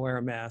don't want to wear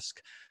a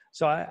mask.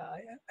 So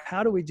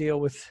how do we deal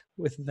with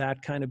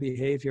that kind of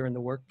behavior in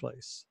the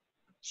workplace?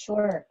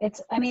 Sure.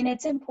 I mean,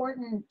 it's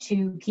important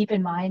to keep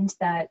in mind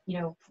that, you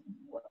know,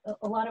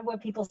 a lot of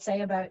what people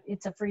say about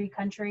it's a free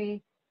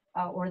country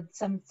or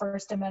some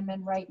First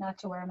Amendment right not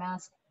to wear a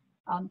mask.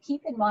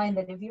 Keep in mind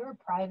that if you're a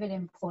private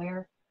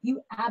employer, you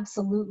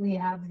absolutely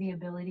have the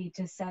ability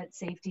to set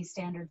safety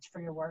standards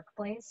for your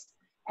workplace.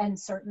 And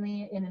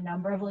certainly in a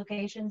number of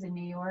locations in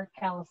New York,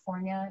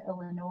 California,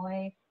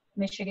 Illinois,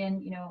 Michigan,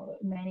 you know,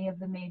 many of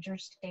the major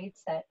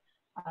states that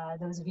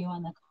those of you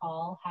on the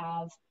call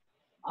have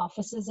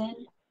offices in,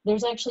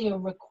 there's actually a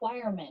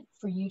requirement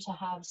for you to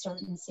have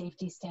certain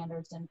safety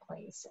standards in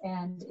place.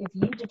 And if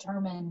you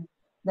determine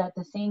that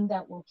the thing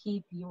that will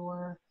keep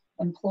your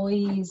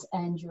employees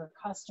and your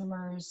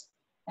customers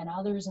and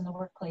others in the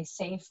workplace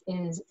safe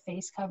is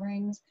face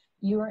coverings,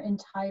 you are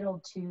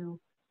entitled to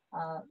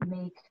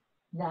make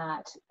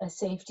that a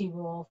safety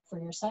rule for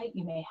your site.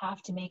 You may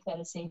have to make that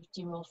a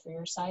safety rule for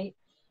your site.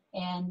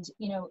 And,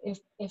 you know,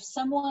 if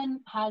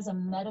someone has a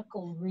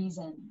medical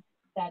reason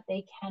that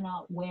they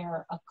cannot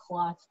wear a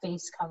cloth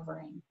face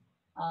covering,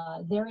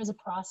 there is a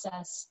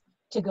process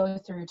to go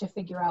through to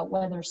figure out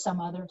whether some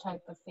other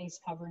type of face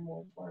covering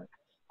will work.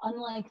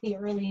 Unlike the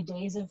early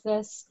days of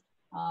this,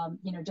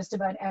 you know, just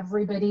about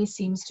everybody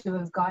seems to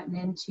have gotten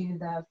into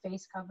the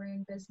face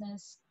covering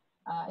business.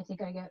 I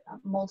think I get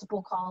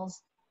multiple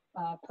calls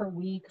per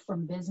week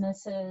from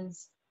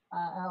businesses.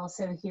 I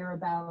also hear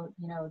about,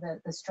 you know,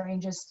 the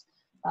strangest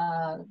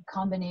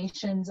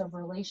combinations of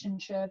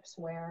relationships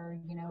where,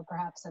 you know,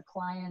 perhaps a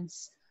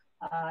client's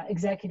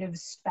executive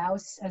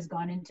spouse has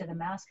gone into the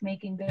mask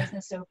making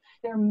business. So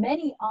there are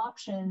many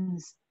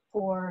options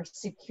for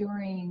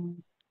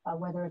securing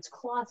whether it's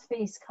cloth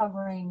face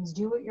coverings,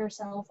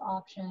 do-it-yourself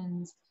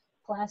options,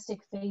 plastic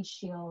face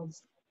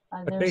shields.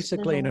 But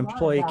basically, an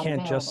employee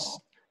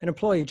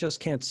just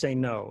can't say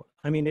no.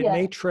 I mean, it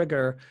may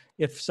trigger,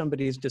 if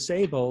somebody is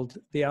disabled,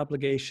 the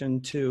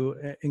obligation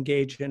to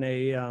engage in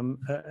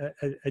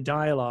a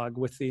dialogue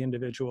with the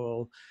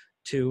individual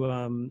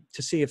to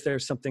see if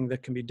there's something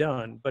that can be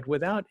done. But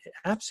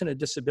absent a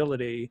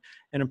disability,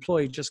 an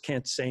employee just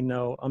can't say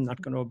no, I'm not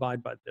going to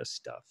abide by this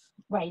stuff.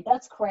 Right,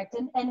 that's correct.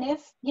 And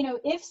if, you know,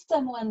 if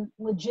someone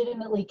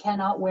legitimately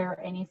cannot wear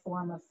any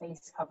form of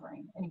face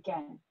covering, and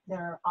again, there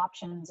are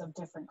options of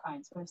different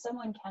kinds, but if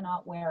someone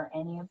cannot wear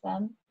any of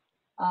them,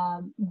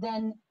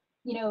 then,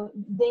 you know,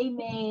 they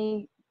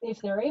may,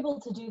 if they're able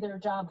to do their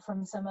job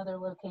from some other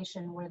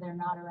location where they're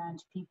not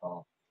around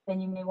people, then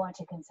you may want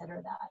to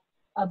consider that.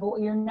 But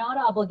what you're not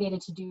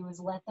obligated to do is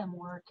let them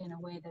work in a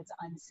way that's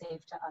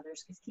unsafe to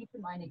others. Because keep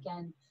in mind,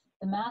 again,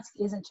 the mask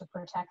isn't to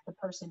protect the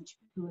person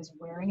who is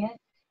wearing it,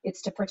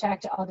 it's to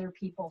protect other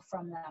people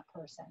from that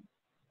person.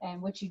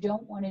 And what you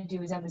don't want to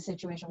do is have a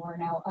situation where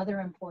now other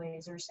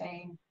employees are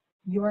saying,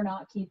 you're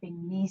not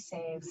keeping me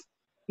safe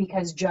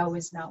because Joe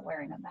is not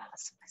wearing a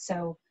mask.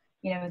 So,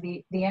 you know,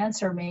 the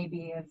answer may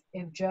be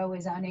if Joe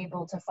is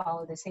unable to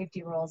follow the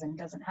safety rules and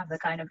doesn't have the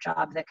kind of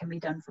job that can be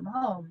done from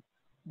home,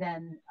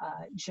 then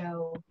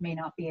Joe may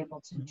not be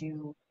able to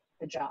do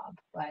the job.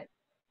 But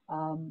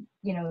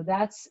you know,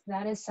 that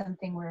is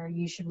something where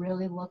you should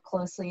really look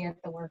closely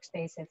at the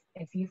workspace.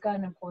 If you've got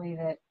an employee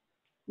that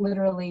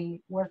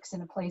literally works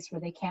in a place where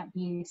they can't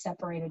be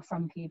separated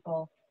from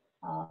people,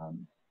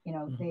 you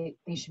know,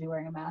 they should be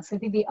wearing a mask. I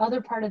think the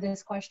other part of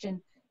this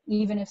question,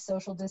 even if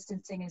social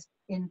distancing is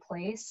in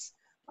place,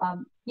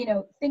 you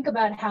know, think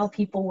about how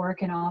people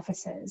work in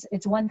offices.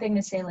 It's one thing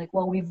to say like,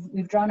 well,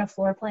 we've drawn a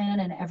floor plan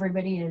and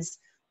everybody is,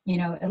 you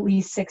know, at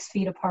least 6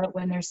 feet apart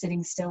when they're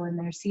sitting still in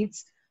their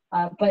seats.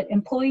 But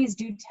employees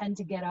do tend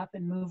to get up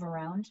and move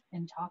around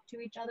and talk to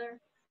each other.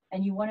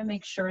 And you want to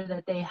make sure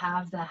that they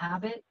have the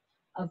habit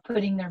of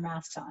putting their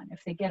masks on.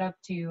 If they get up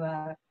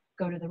to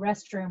go to the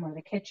restroom or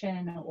the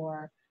kitchen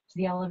or to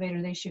the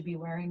elevator, they should be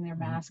wearing their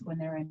mask when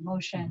they're in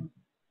motion.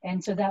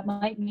 And so that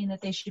might mean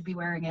that they should be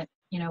wearing it,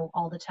 you know,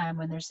 all the time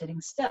when they're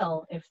sitting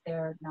still if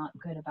they're not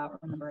good about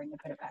remembering to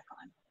put it back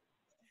on.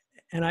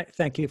 And I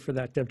thank you for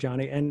that,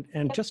 Devjani.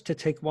 And just to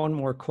take one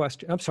more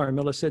question. I'm sorry,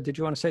 Melissa, did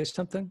you want to say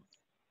something?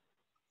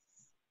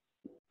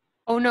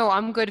 Oh no,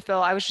 I'm good,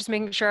 Phil. I was just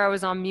making sure I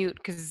was on mute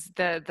because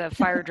the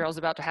fire drill is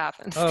about to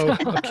happen. Oh,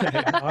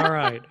 okay. All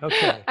right.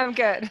 Okay. I'm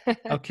good.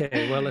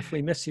 Okay. Well, if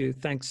we miss you,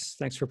 thanks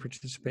for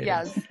participating.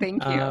 Yes,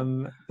 thank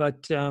you.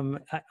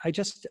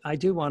 I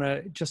do want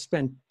to just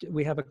spend,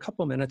 we have a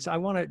couple minutes. I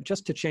want to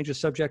just to change the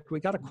subject. We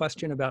got a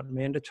question about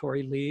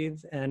mandatory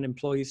leave and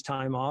employees'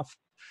 time off.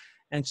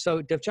 And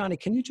so, Devjani,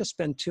 can you just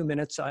spend 2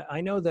 minutes?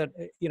 I know that,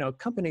 you know,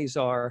 companies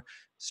are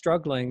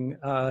struggling,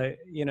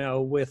 you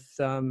know, with,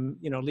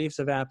 you know, leaves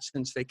of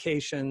absence,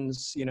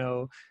 vacations, you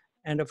know,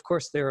 and of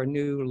course, there are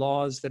new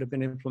laws that have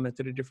been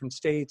implemented in different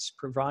states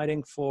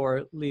providing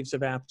for leaves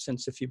of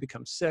absence if you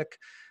become sick.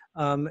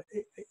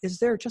 Is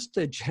there just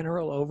a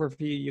general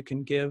overview you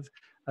can give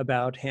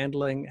about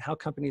handling, how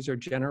companies are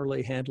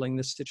generally handling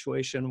this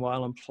situation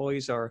while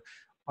employees are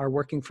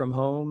working from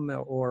home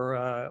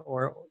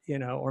or you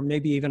know, or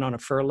maybe even on a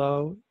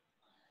furlough?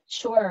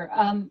 Sure.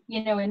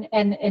 You know,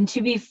 and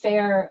to be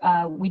fair,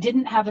 we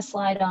didn't have a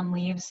slide on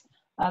leaves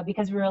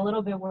because we were a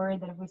little bit worried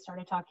that if we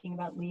started talking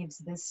about leaves,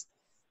 this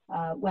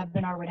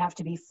webinar would have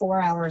to be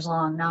 4 hours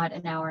long, not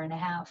an hour and a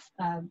half.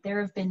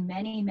 There have been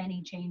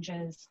many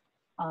changes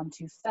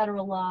to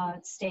federal law,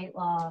 state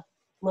law,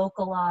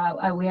 local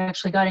law. We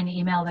actually got an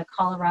email that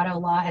Colorado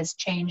law has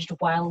changed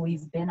while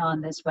we've been on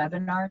this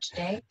webinar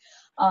today.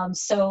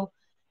 So,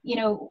 you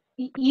know,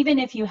 even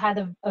if you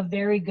had a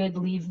very good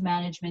leave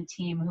management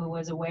team who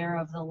was aware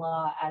of the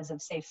law as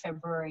of, say,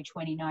 February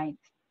 29th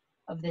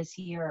of this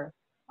year,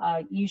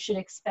 you should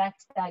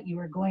expect that you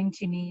are going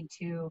to need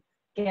to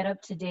get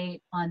up to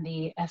date on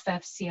the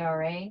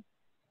FFCRA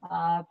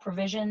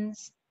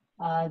provisions,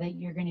 that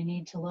you're going to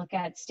need to look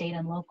at state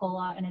and local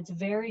law. And it's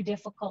very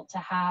difficult to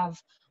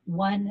have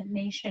one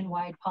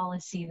nationwide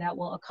policy that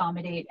will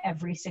accommodate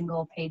every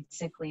single paid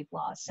sick leave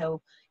law.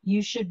 So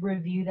you should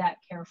review that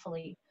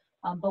carefully.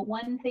 But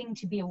one thing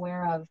to be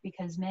aware of,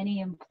 because many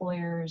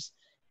employers,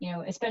 you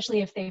know,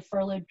 especially if they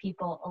furloughed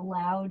people,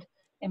 allowed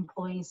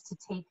employees to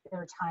take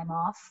their time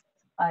off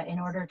in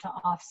order to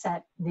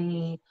offset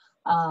the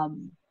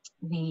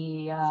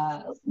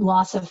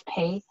loss of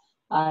pay.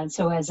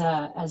 So as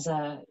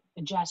a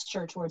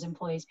gesture towards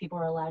employees, people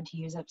are allowed to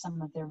use up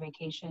some of their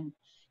vacation.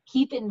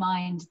 Keep in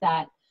mind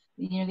that,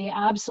 you know, the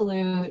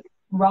absolute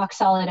rock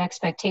solid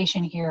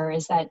expectation here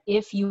is that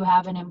if you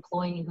have an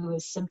employee who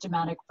is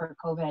symptomatic for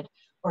COVID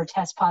or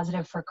test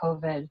positive for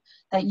COVID,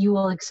 that you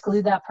will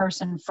exclude that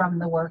person from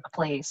the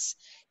workplace.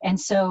 And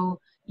so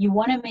you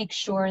want to make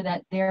sure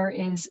that there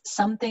is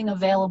something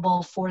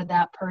available for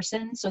that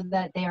person so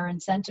that they are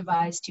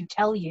incentivized to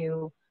tell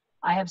you,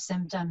 I have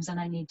symptoms and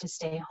I need to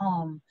stay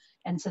home.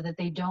 And so that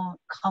they don't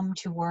come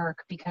to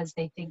work because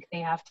they think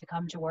they have to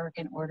come to work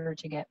in order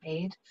to get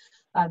paid.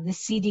 The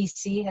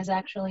CDC has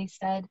actually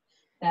said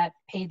that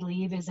paid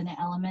leave is an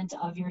element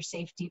of your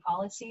safety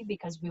policy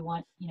because we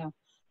want, you know,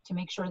 to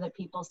make sure that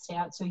people stay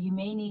out. So you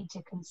may need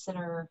to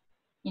consider,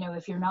 you know,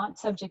 if you're not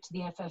subject to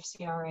the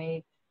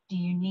FFCRA, do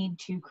you need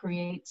to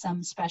create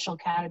some special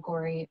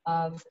category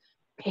of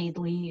paid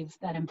leave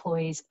that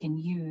employees can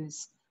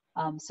use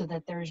so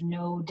that there's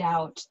no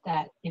doubt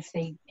that if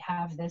they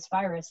have this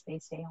virus, they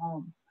stay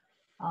home.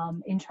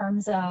 In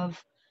terms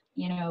of,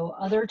 you know,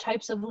 other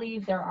types of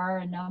leave, there are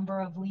a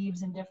number of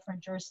leaves in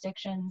different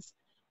jurisdictions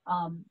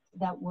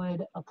that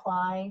would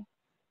apply,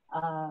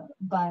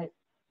 but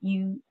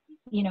you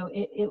know,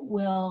 it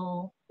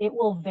will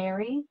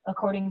vary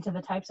according to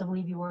the types of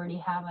leave you already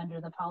have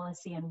under the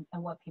policy and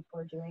what people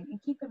are doing.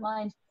 And keep in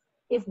mind,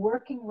 if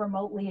working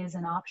remotely is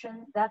an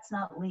option, that's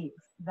not leave.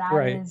 That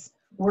Right. is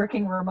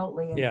working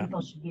remotely, and Yeah.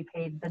 people should be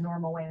paid the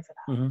normal way for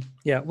that. Mm-hmm.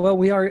 Yeah, well,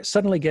 we are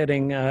suddenly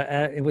getting,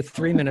 with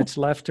 3 minutes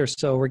left or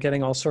so, we're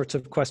getting all sorts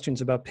of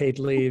questions about paid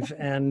leave.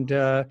 And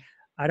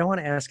I don't want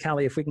to ask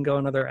Hallie if we can go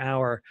another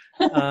hour.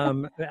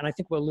 And I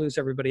think we'll lose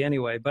everybody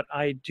anyway. But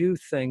I do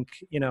think,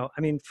 I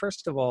mean,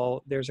 first of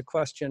all, there's a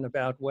question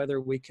about whether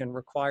we can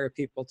require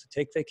people to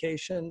take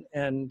vacation,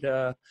 and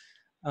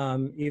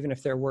even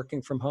if they're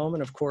working from home.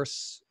 And of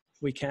course,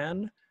 we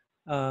can.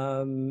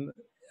 You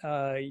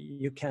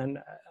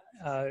can.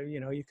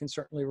 You can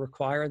certainly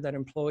require that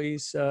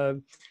employees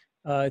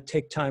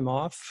take time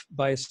off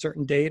by a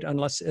certain date,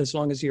 as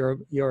long as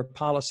your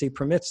policy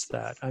permits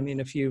that. I mean,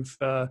 if you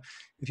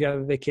have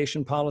a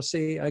vacation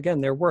policy,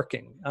 again, they're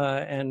working,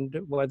 and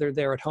whether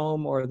they're at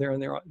home or they're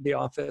in the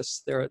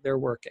office, they're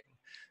working.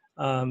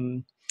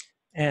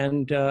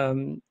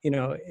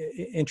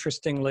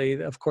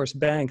 Interestingly, of course,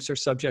 banks are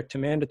subject to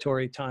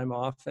mandatory time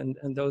off, and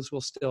those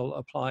will still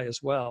apply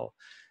as well.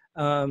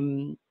 Or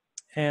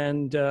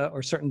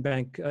certain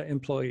bank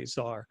employees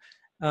are.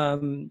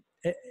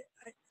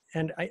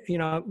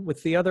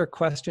 With the other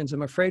questions,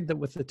 I'm afraid that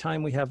with the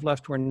time we have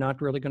left, we're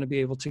not really going to be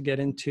able to get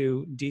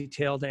into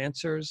detailed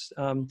answers.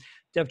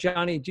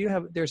 Devjani,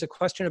 there's a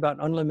question about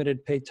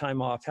unlimited paid time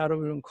off. How to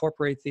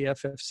incorporate the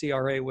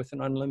FFCRA with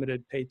an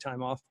unlimited paid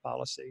time off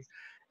policy?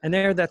 And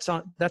that's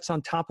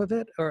on top of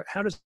it, or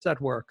how does that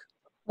work?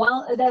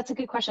 Well, that's a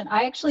good question.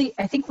 I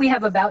think we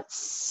have about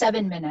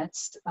 7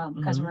 minutes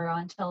because Mm-hmm. we're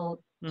on till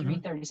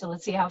 3:30. Mm-hmm. So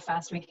let's see how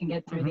fast we can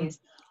get through Mm-hmm. these.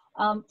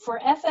 For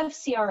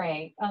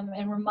FFCRA,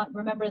 and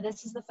remember,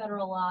 this is the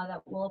federal law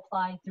that will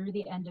apply through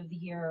the end of the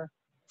year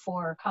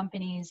for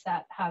companies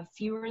that have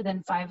fewer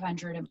than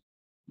 500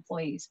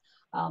 employees.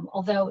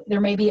 Although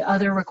there may be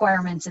other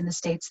requirements in the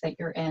states that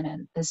you're in,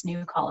 and this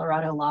new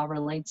Colorado law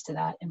relates to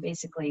that and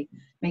basically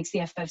makes the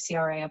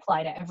FFCRA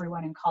apply to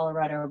everyone in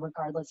Colorado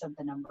regardless of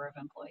the number of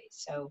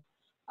employees. So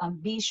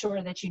be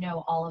sure that you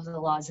know all of the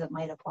laws that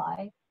might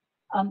apply.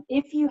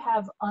 If you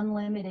have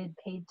unlimited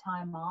paid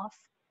time off,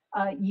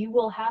 you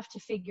will have to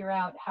figure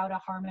out how to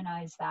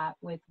harmonize that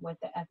with what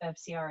the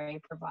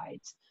FFCRA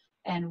provides.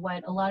 And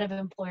what a lot of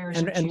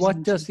employers are And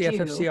what does the choosing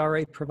to do-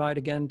 FFCRA provide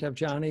again,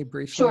 Devjani,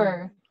 briefly?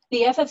 Sure.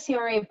 The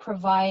FFCRA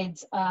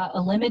provides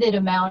a limited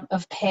amount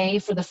of pay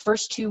for the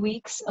first 2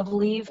 weeks of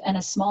leave and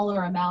a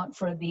smaller amount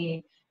for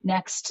the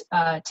next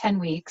 10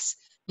 weeks,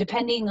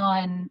 depending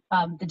on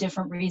the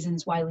different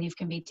reasons why leave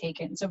can be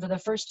taken. So for the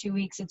first 2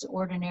 weeks, it's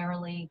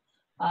ordinarily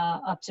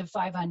up to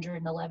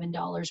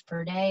 $511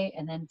 per day.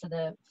 And then for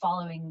the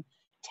following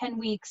 10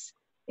 weeks,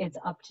 it's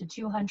up to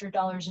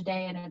 $200 a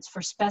day, and it's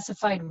for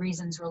specified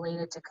reasons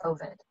related to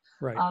COVID.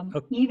 Right.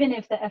 Okay. Even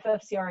if the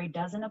FFCRA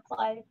doesn't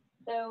apply,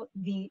 though,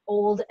 the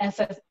old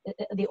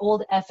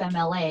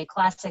FMLA,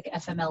 classic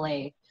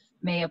FMLA,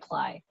 may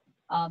apply.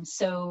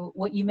 So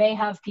what you may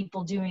have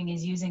people doing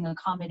is using a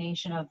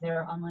combination of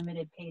their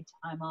unlimited paid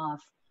time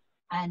off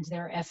and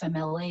their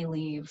FMLA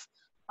leave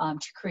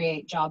to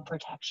create job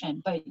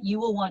protection. But you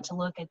will want to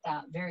look at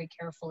that very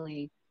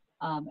carefully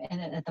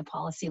and at the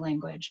policy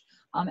language.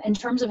 In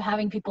terms of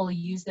having people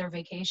use their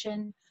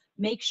vacation,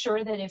 make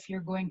sure that if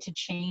you're going to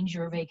change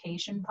your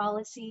vacation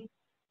policy,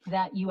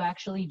 that you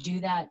actually do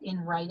that in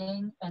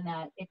writing and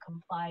that it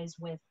complies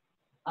with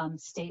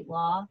state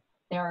law.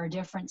 There are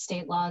different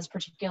state laws,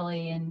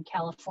 particularly in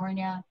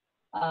California,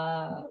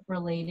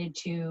 related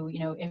to,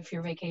 if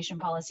your vacation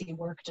policy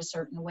worked a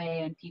certain way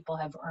and people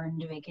have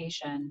earned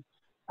vacation,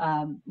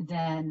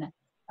 then,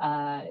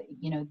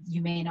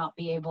 you may not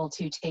be able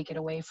to take it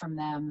away from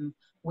them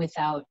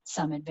without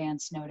some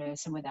advance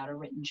notice and without a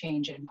written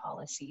change in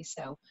policy.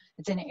 So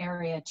it's an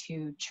area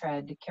to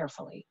tread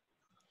carefully.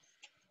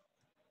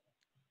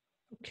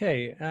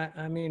 Okay,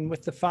 I mean,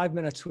 with the 5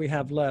 minutes we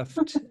have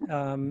left,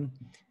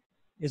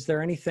 is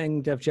there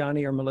anything,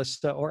 Devjani or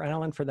Melissa or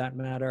Alan for that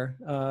matter,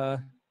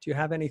 do you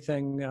have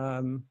anything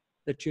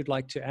that you'd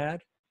like to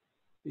add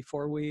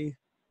before we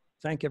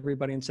thank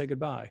everybody and say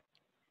goodbye?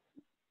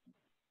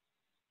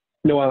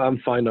 No, I'm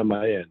fine on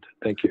my end.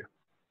 Thank you.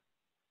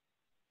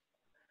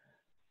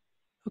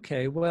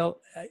 Okay,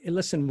 well,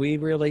 listen, we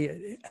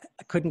really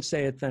couldn't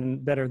say it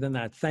better than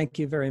that. Thank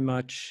you very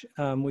much.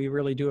 We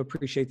really do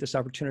appreciate this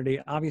opportunity.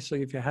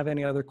 Obviously, if you have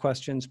any other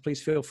questions,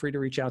 please feel free to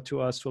reach out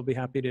to us. We'll be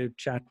happy to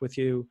chat with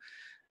you.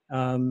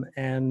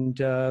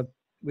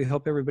 We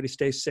hope everybody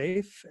stays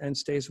safe and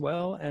stays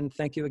well. And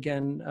thank you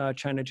again,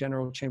 China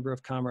General Chamber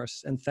of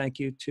Commerce. And thank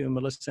you to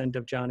Melissa and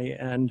Devjani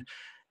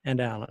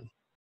and Alan.